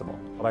as possible.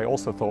 What I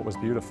also thought was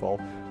beautiful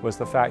was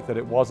the fact that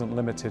it wasn't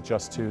limited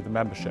just to the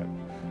membership.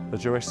 The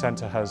Jewish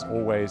Center has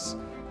always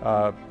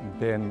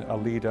been a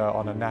leader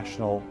on a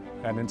national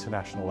and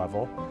international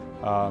level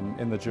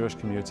in the Jewish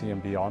community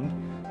and beyond,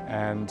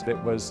 and it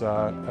was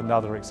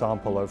another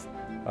example of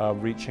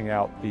reaching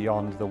out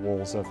beyond the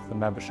walls of the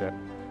membership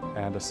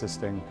and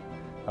assisting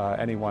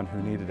anyone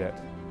who needed it.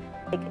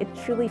 It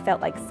truly felt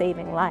like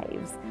saving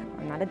lives.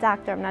 I'm not a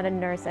doctor, I'm not a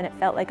nurse, and it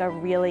felt like a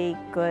really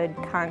good,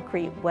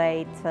 concrete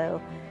way to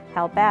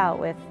help out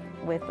with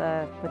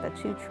a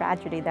true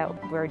tragedy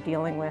that we're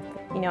dealing with.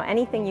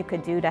 Anything you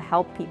could do to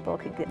help people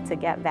to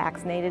get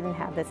vaccinated and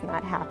have this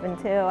not happen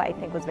to, I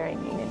think was very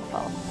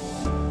meaningful.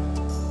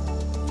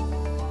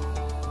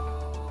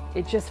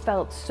 It just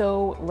felt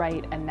so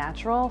right and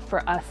natural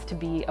for us to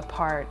be a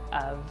part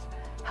of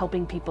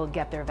helping people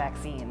get their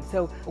vaccine.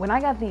 So when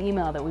I got the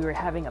email that we were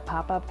having a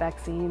pop-up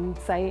vaccine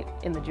site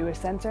in the Jewish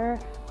Center,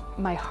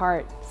 my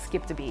heart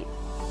skipped a beat.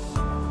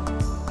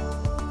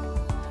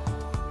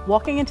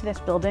 Walking into this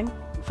building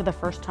for the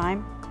first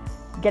time,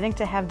 getting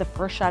to have the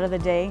first shot of the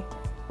day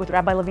with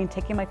Rabbi Levine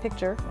taking my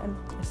picture and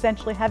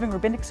essentially having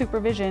rabbinic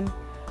supervision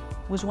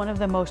was one of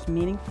the most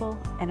meaningful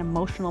and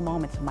emotional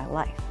moments of my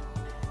life.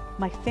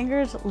 My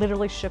fingers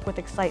literally shook with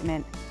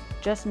excitement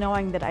just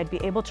knowing that I'd be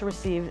able to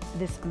receive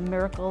this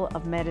miracle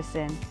of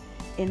medicine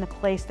in the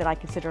place that I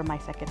consider my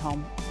second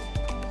home.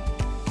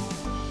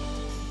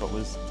 What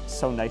was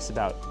so nice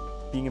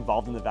about being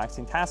involved in the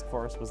vaccine task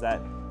force was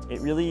that it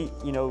really,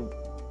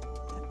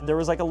 there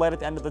was like a light at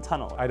the end of the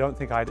tunnel. I don't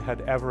think I had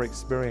ever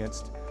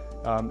experienced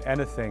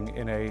anything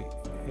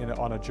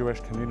on a Jewish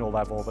communal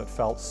level that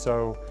felt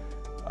so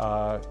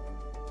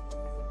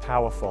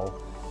powerful.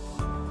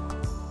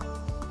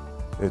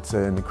 It's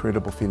an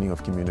incredible feeling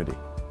of community.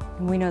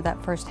 We know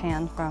that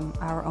firsthand from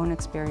our own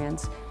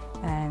experience,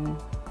 and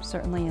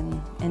certainly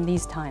in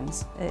these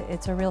times.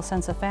 It's a real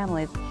sense of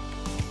family.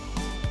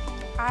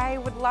 I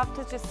would love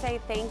to just say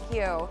thank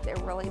you. It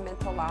really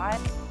meant a lot.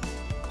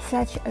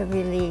 Such a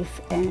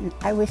relief, and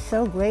I was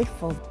so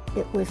grateful.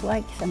 It was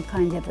like some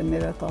kind of a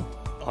miracle.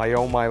 I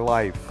owe my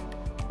life,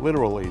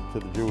 literally, to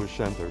the Jewish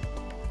Center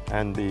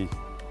and the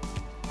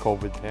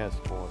COVID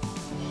task force.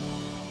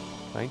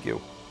 Thank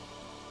you.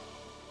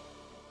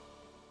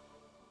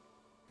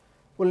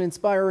 What an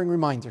inspiring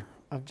reminder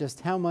of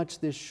just how much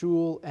this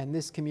shul and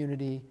this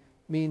community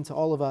mean to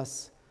all of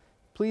us.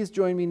 Please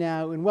join me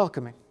now in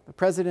welcoming the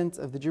president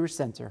of the Jewish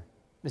Center,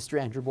 Mr.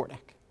 Andrew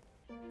Bordak.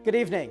 Good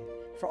evening.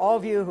 For all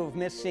of you who have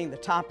missed seeing the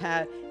top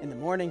hat in the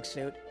morning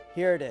suit,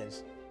 here it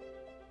is.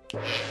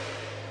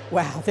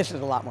 Wow, this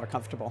is a lot more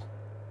comfortable.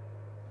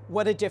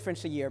 What a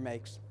difference a year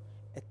makes.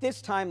 At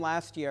this time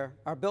last year,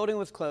 our building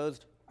was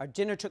closed, our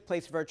dinner took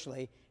place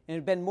virtually, and it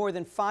had been more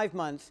than 5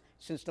 months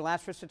since the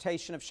last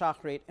recitation of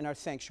Shachrit in our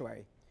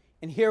sanctuary.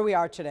 And here we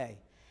are today.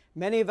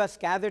 Many of us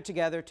gathered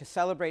together to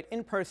celebrate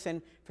in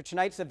person for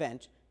tonight's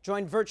event,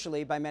 joined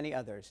virtually by many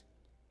others.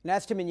 And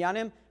as to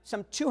Minyanim,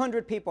 some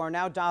 200 people are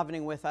now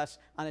davening with us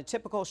on a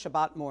typical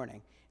Shabbat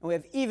morning, and we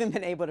have even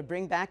been able to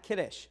bring back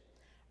Kiddush.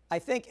 I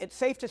think it's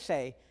safe to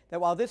say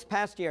that while this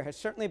past year has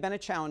certainly been a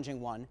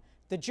challenging one,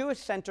 the Jewish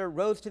Center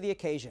rose to the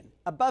occasion,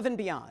 above and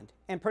beyond,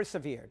 and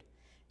persevered.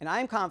 And I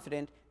am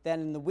confident that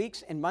in the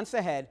weeks and months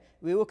ahead,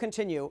 we will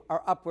continue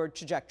our upward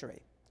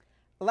trajectory.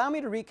 Allow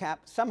me to recap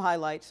some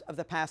highlights of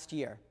the past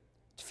year.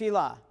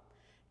 Tefillah.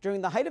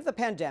 During the height of the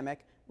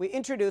pandemic, we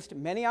introduced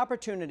many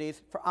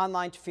opportunities for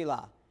online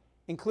tefillah,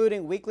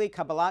 including weekly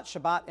Kabbalat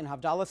Shabbat and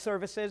Havdalah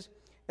services,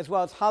 as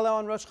well as Hallel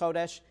on Rosh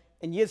Chodesh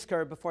and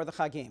Yizkor before the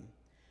Chagim.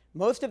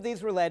 Most of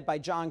these were led by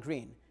John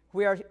Green, who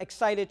we are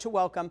excited to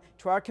welcome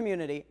to our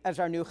community as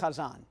our new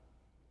Chazan.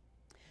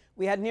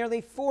 We had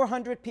nearly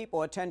 400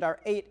 people attend our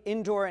 8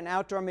 indoor and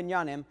outdoor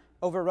minyanim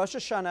over Rosh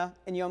Hashanah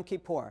and Yom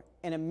Kippur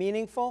in a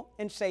meaningful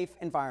and safe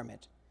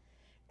environment.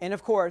 And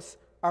of course,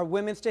 our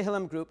Women's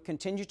Tehillim group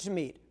continued to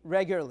meet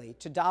regularly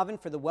to daven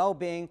for the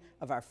well-being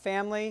of our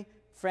family,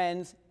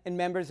 friends, and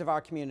members of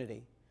our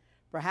community.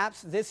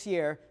 Perhaps this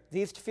year,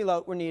 these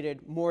tefillot were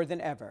needed more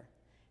than ever.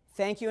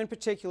 Thank you in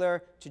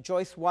particular to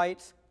Joyce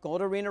Weitz,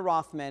 Golda Rina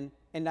Rothman,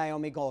 and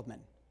Naomi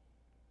Goldman.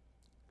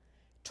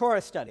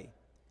 Torah study.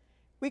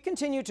 We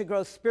continue to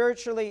grow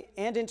spiritually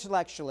and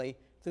intellectually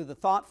through the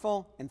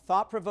thoughtful and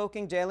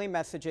thought-provoking daily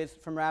messages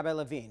from Rabbi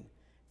Levine,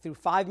 through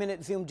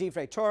 5-minute Zoom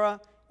Divrei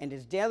Torah, and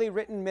his daily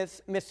written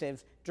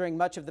missives during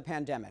much of the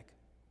pandemic.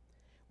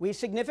 We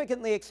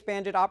significantly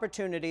expanded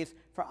opportunities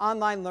for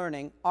online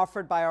learning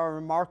offered by our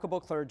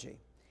remarkable clergy.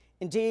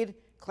 Indeed,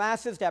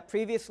 classes that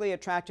previously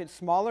attracted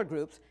smaller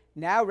groups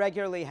now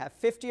regularly have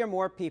 50 or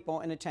more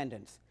people in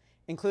attendance,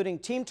 including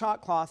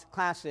team-taught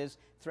classes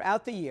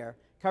throughout the year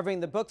covering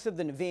the books of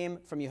the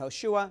Nevi'im from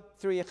Yehoshua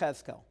through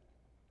Yechezkel.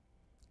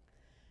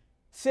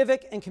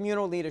 Civic and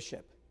communal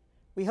leadership.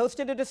 We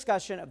hosted a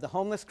discussion of the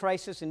homeless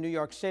crisis in New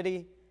York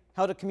City,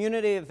 held a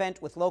community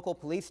event with local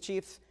police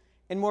chiefs,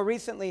 and more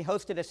recently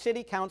hosted a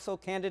city council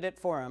candidate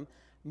forum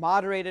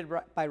moderated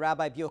by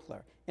Rabbi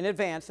Buchler in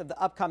advance of the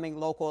upcoming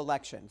local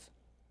elections.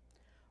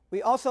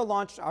 We also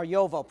launched our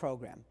Yovel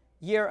program,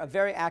 Year of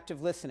Very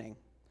Active Listening,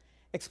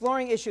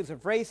 exploring issues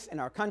of race in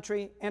our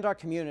country and our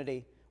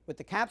community, with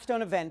the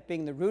capstone event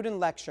being the Rudin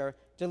Lecture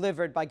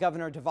delivered by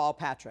Governor Deval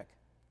Patrick.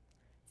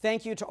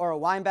 Thank you to Ora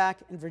Weinbach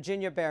and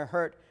Virginia Bear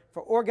Hurt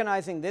for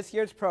organizing this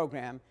year's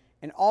program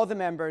and all the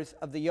members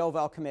of the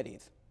Yovel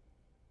committees.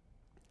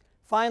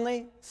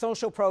 Finally,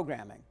 social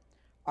programming.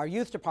 Our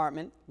youth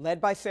department, led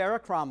by Sarah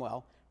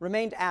Cromwell,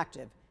 remained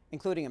active,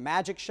 including a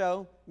magic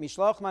show,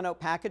 Mishloach Manot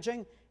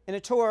packaging, and a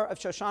tour of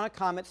Shoshana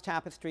Comet's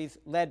tapestries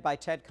led by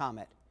Ted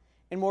Comet,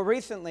 and more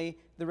recently,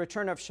 the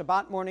return of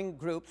Shabbat morning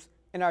groups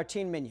in our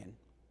teen minyan.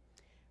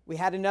 We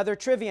had another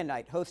trivia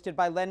night hosted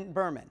by Len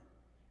Berman.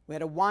 We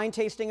had a wine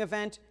tasting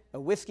event, a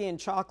whiskey and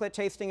chocolate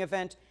tasting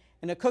event,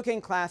 and a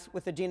cooking class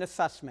with Adina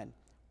Sussman,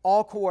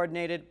 all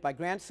coordinated by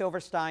Grant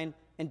Silverstein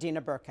and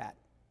Dina Burkhat.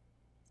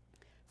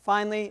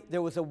 Finally,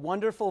 there was a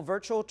wonderful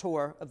virtual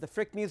tour of the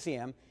Frick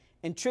Museum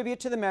in tribute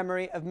to the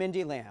memory of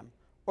Mindy Lamb,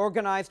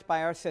 organized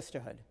by our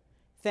sisterhood.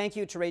 Thank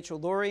you to Rachel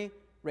Lurie,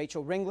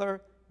 Rachel Ringler,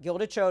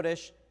 Gilda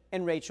Chodesh,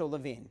 and Rachel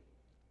Levine.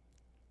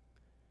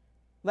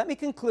 Let me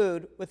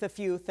conclude with a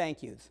few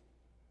thank yous.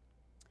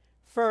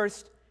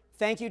 First,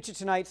 thank you to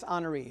tonight's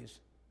honorees,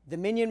 the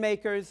Minyan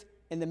makers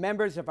and the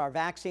members of our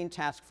vaccine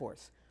task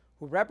force,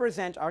 who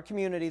represent our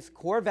community's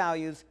core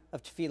values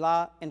of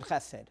tefillah and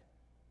chesed.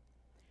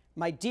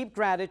 My deep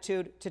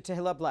gratitude to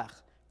Tehillah Blech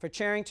for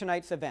chairing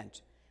tonight's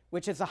event,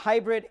 which is a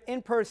hybrid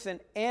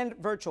in-person and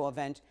virtual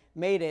event,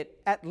 made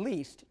it at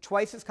least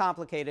twice as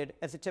complicated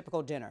as a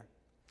typical dinner.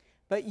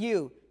 But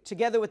you,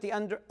 together with the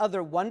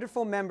other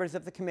wonderful members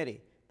of the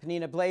committee,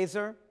 Penina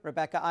Blazer,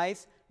 Rebecca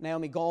Ice,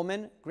 Naomi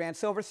Goldman, Grant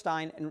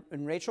Silverstein,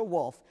 and Rachel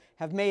Wolf,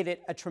 have made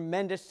it a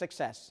tremendous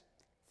success.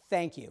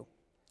 Thank you.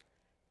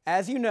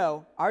 As you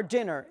know, our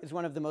dinner is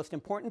one of the most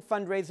important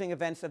fundraising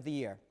events of the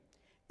year.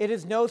 It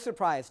is no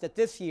surprise that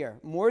this year,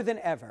 more than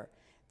ever,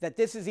 that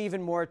this is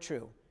even more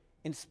true,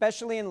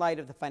 especially in light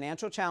of the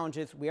financial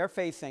challenges we are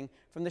facing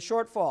from the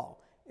shortfall,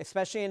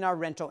 especially in our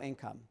rental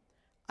income.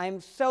 I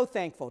am so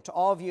thankful to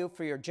all of you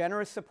for your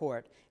generous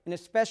support, and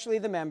especially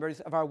the members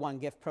of our One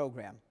Gift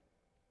program.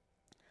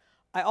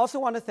 I also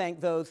want to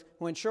thank those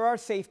who ensure our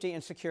safety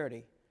and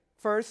security.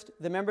 First,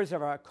 the members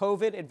of our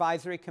COVID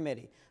Advisory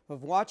Committee who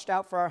have watched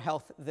out for our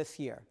health this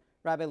year.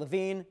 Rabbi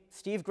Levine,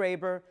 Steve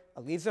Graber,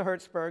 Eliza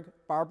Hertzberg,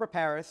 Barbara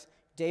Paris,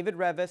 David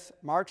Revis,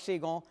 Mark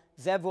Siegel,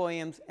 Zev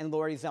Williams, and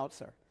Lori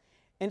Zeltzer.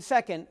 And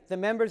second, the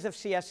members of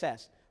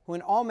CSS, who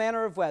in all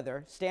manner of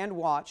weather stand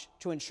watch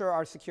to ensure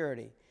our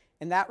security.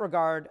 In that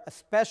regard, a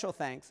special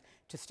thanks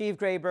to Steve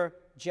Graber,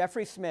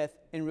 Jeffrey Smith,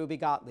 and Ruby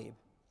Gottlieb.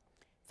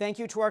 Thank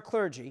you to our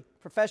clergy,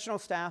 professional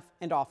staff,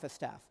 and office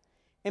staff.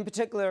 In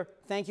particular,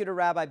 thank you to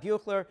Rabbi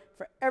Buchler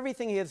for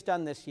everything he has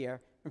done this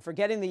year and for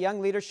getting the Young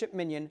Leadership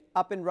Minyan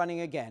up and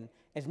running again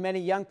as many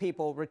young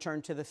people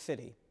return to the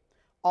city.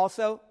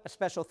 Also, a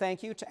special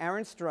thank you to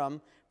Aaron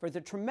Strum for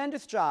the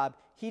tremendous job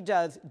he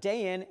does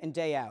day in and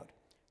day out.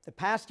 The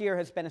past year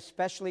has been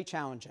especially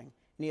challenging,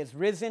 and he has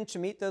risen to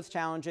meet those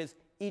challenges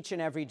each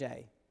and every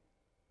day.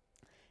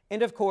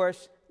 And of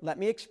course, let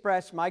me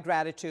express my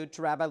gratitude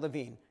to Rabbi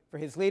Levine for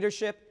his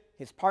leadership,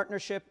 his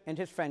partnership, and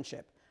his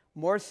friendship,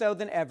 more so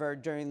than ever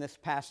during this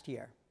past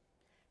year.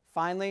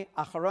 Finally,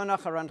 Acharon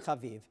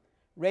Chaviv,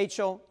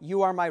 Rachel,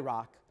 you are my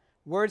rock.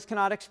 Words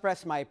cannot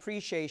express my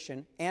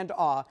appreciation and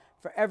awe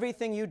for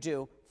everything you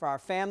do for our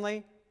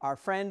family, our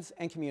friends,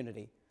 and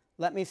community.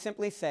 Let me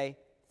simply say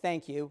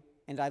thank you,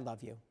 and I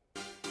love you.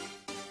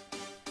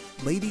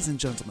 Ladies and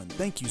gentlemen,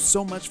 thank you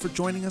so much for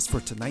joining us for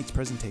tonight's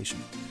presentation.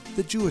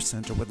 The Jewish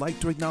Center would like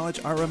to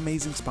acknowledge our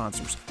amazing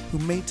sponsors who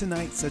made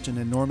tonight such an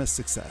enormous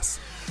success.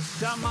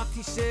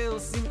 שמעתי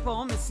שעושים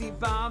פה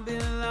מסיבה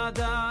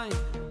בלעדיי,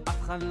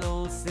 אף אחד לא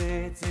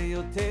עושה את זה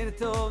יותר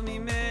טוב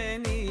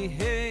ממני.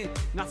 היי,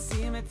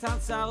 נשים את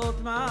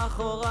הצרות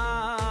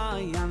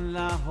מאחוריי,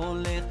 יאללה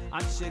הולך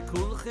עד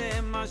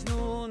שכולכם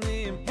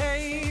מג'נונים.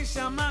 היי,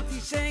 שמעתי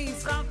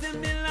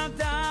שהזכרתם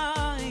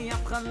בלעדיי,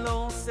 אף אחד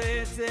לא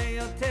עושה את זה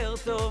יותר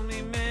טוב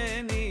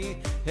ממני.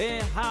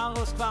 היי,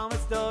 הראש כבר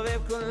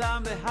מסתובב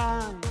כולם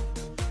בהר,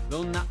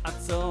 לא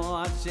נעצור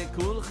עד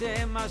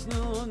שכולכם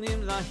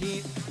מג'נונים.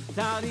 להיט,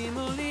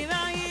 תרימו לי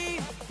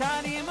להיט,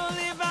 תרימו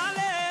לי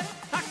בלב,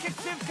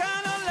 הקצב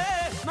כאן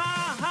עולה,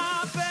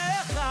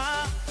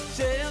 מהפכה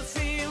של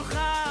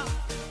שמחה,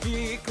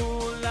 כי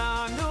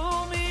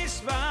כולנו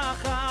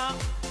משפחה,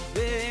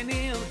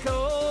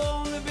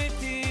 ונרקום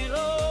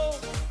בטירו,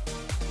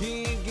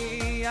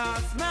 הגיע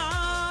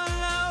הזמן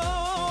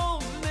לאור,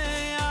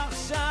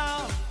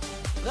 מעכשיו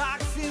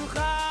רק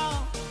שמחה,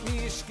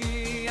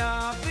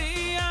 משקיעה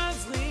בי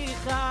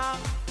הזריחה,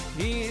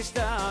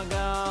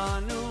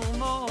 השתגענו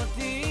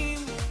מותים,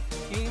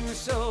 אם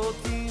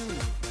שותים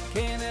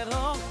כן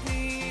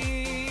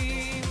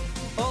רוקדים.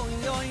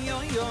 אוי אוי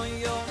אוי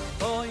אוי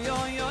אוי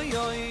אוי אוי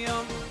אוי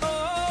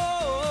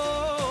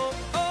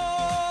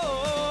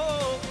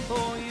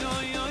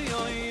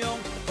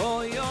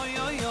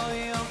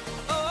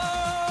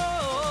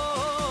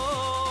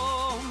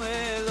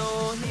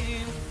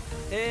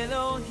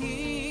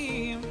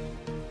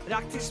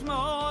רק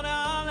תשמור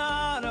על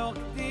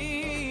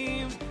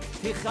הרוקדים,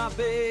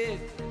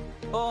 תחבק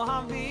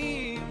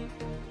אוהבים,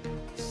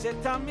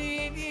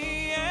 שתמיד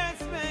יהיה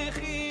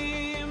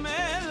שמחים.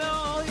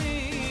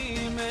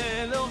 אלוהים,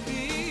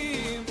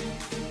 אלוהים,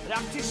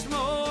 רק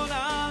תשמור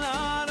על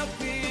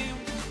הרוקדים,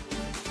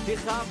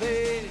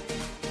 תחבק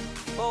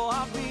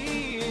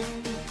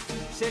אוהבים,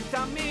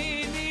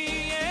 שתמיד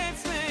יהיה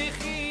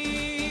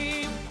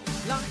שמחים.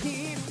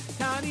 להיט,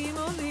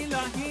 תרימו לי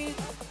להיט,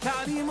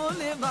 תרימו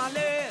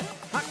לבלב,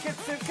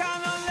 הקצב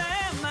כאן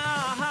עולה,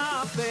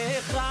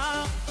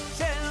 מהפכה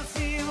של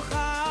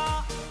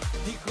שמחה,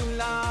 כי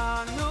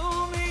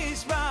כולנו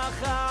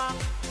משפחה,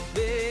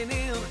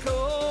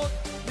 ונרקוד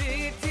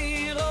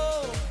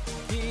בטירו,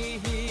 כי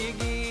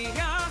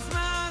הגיע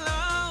הזמן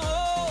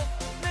לאור,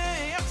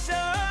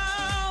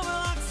 מעכשיו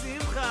רק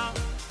שמחה,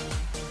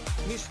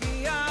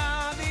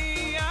 משקיעה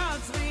בי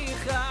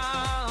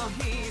הזריחה,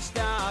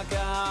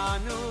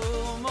 השתגענו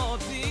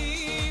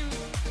מוצאים,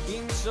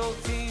 אם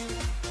שותים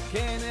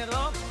כן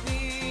רוקדים.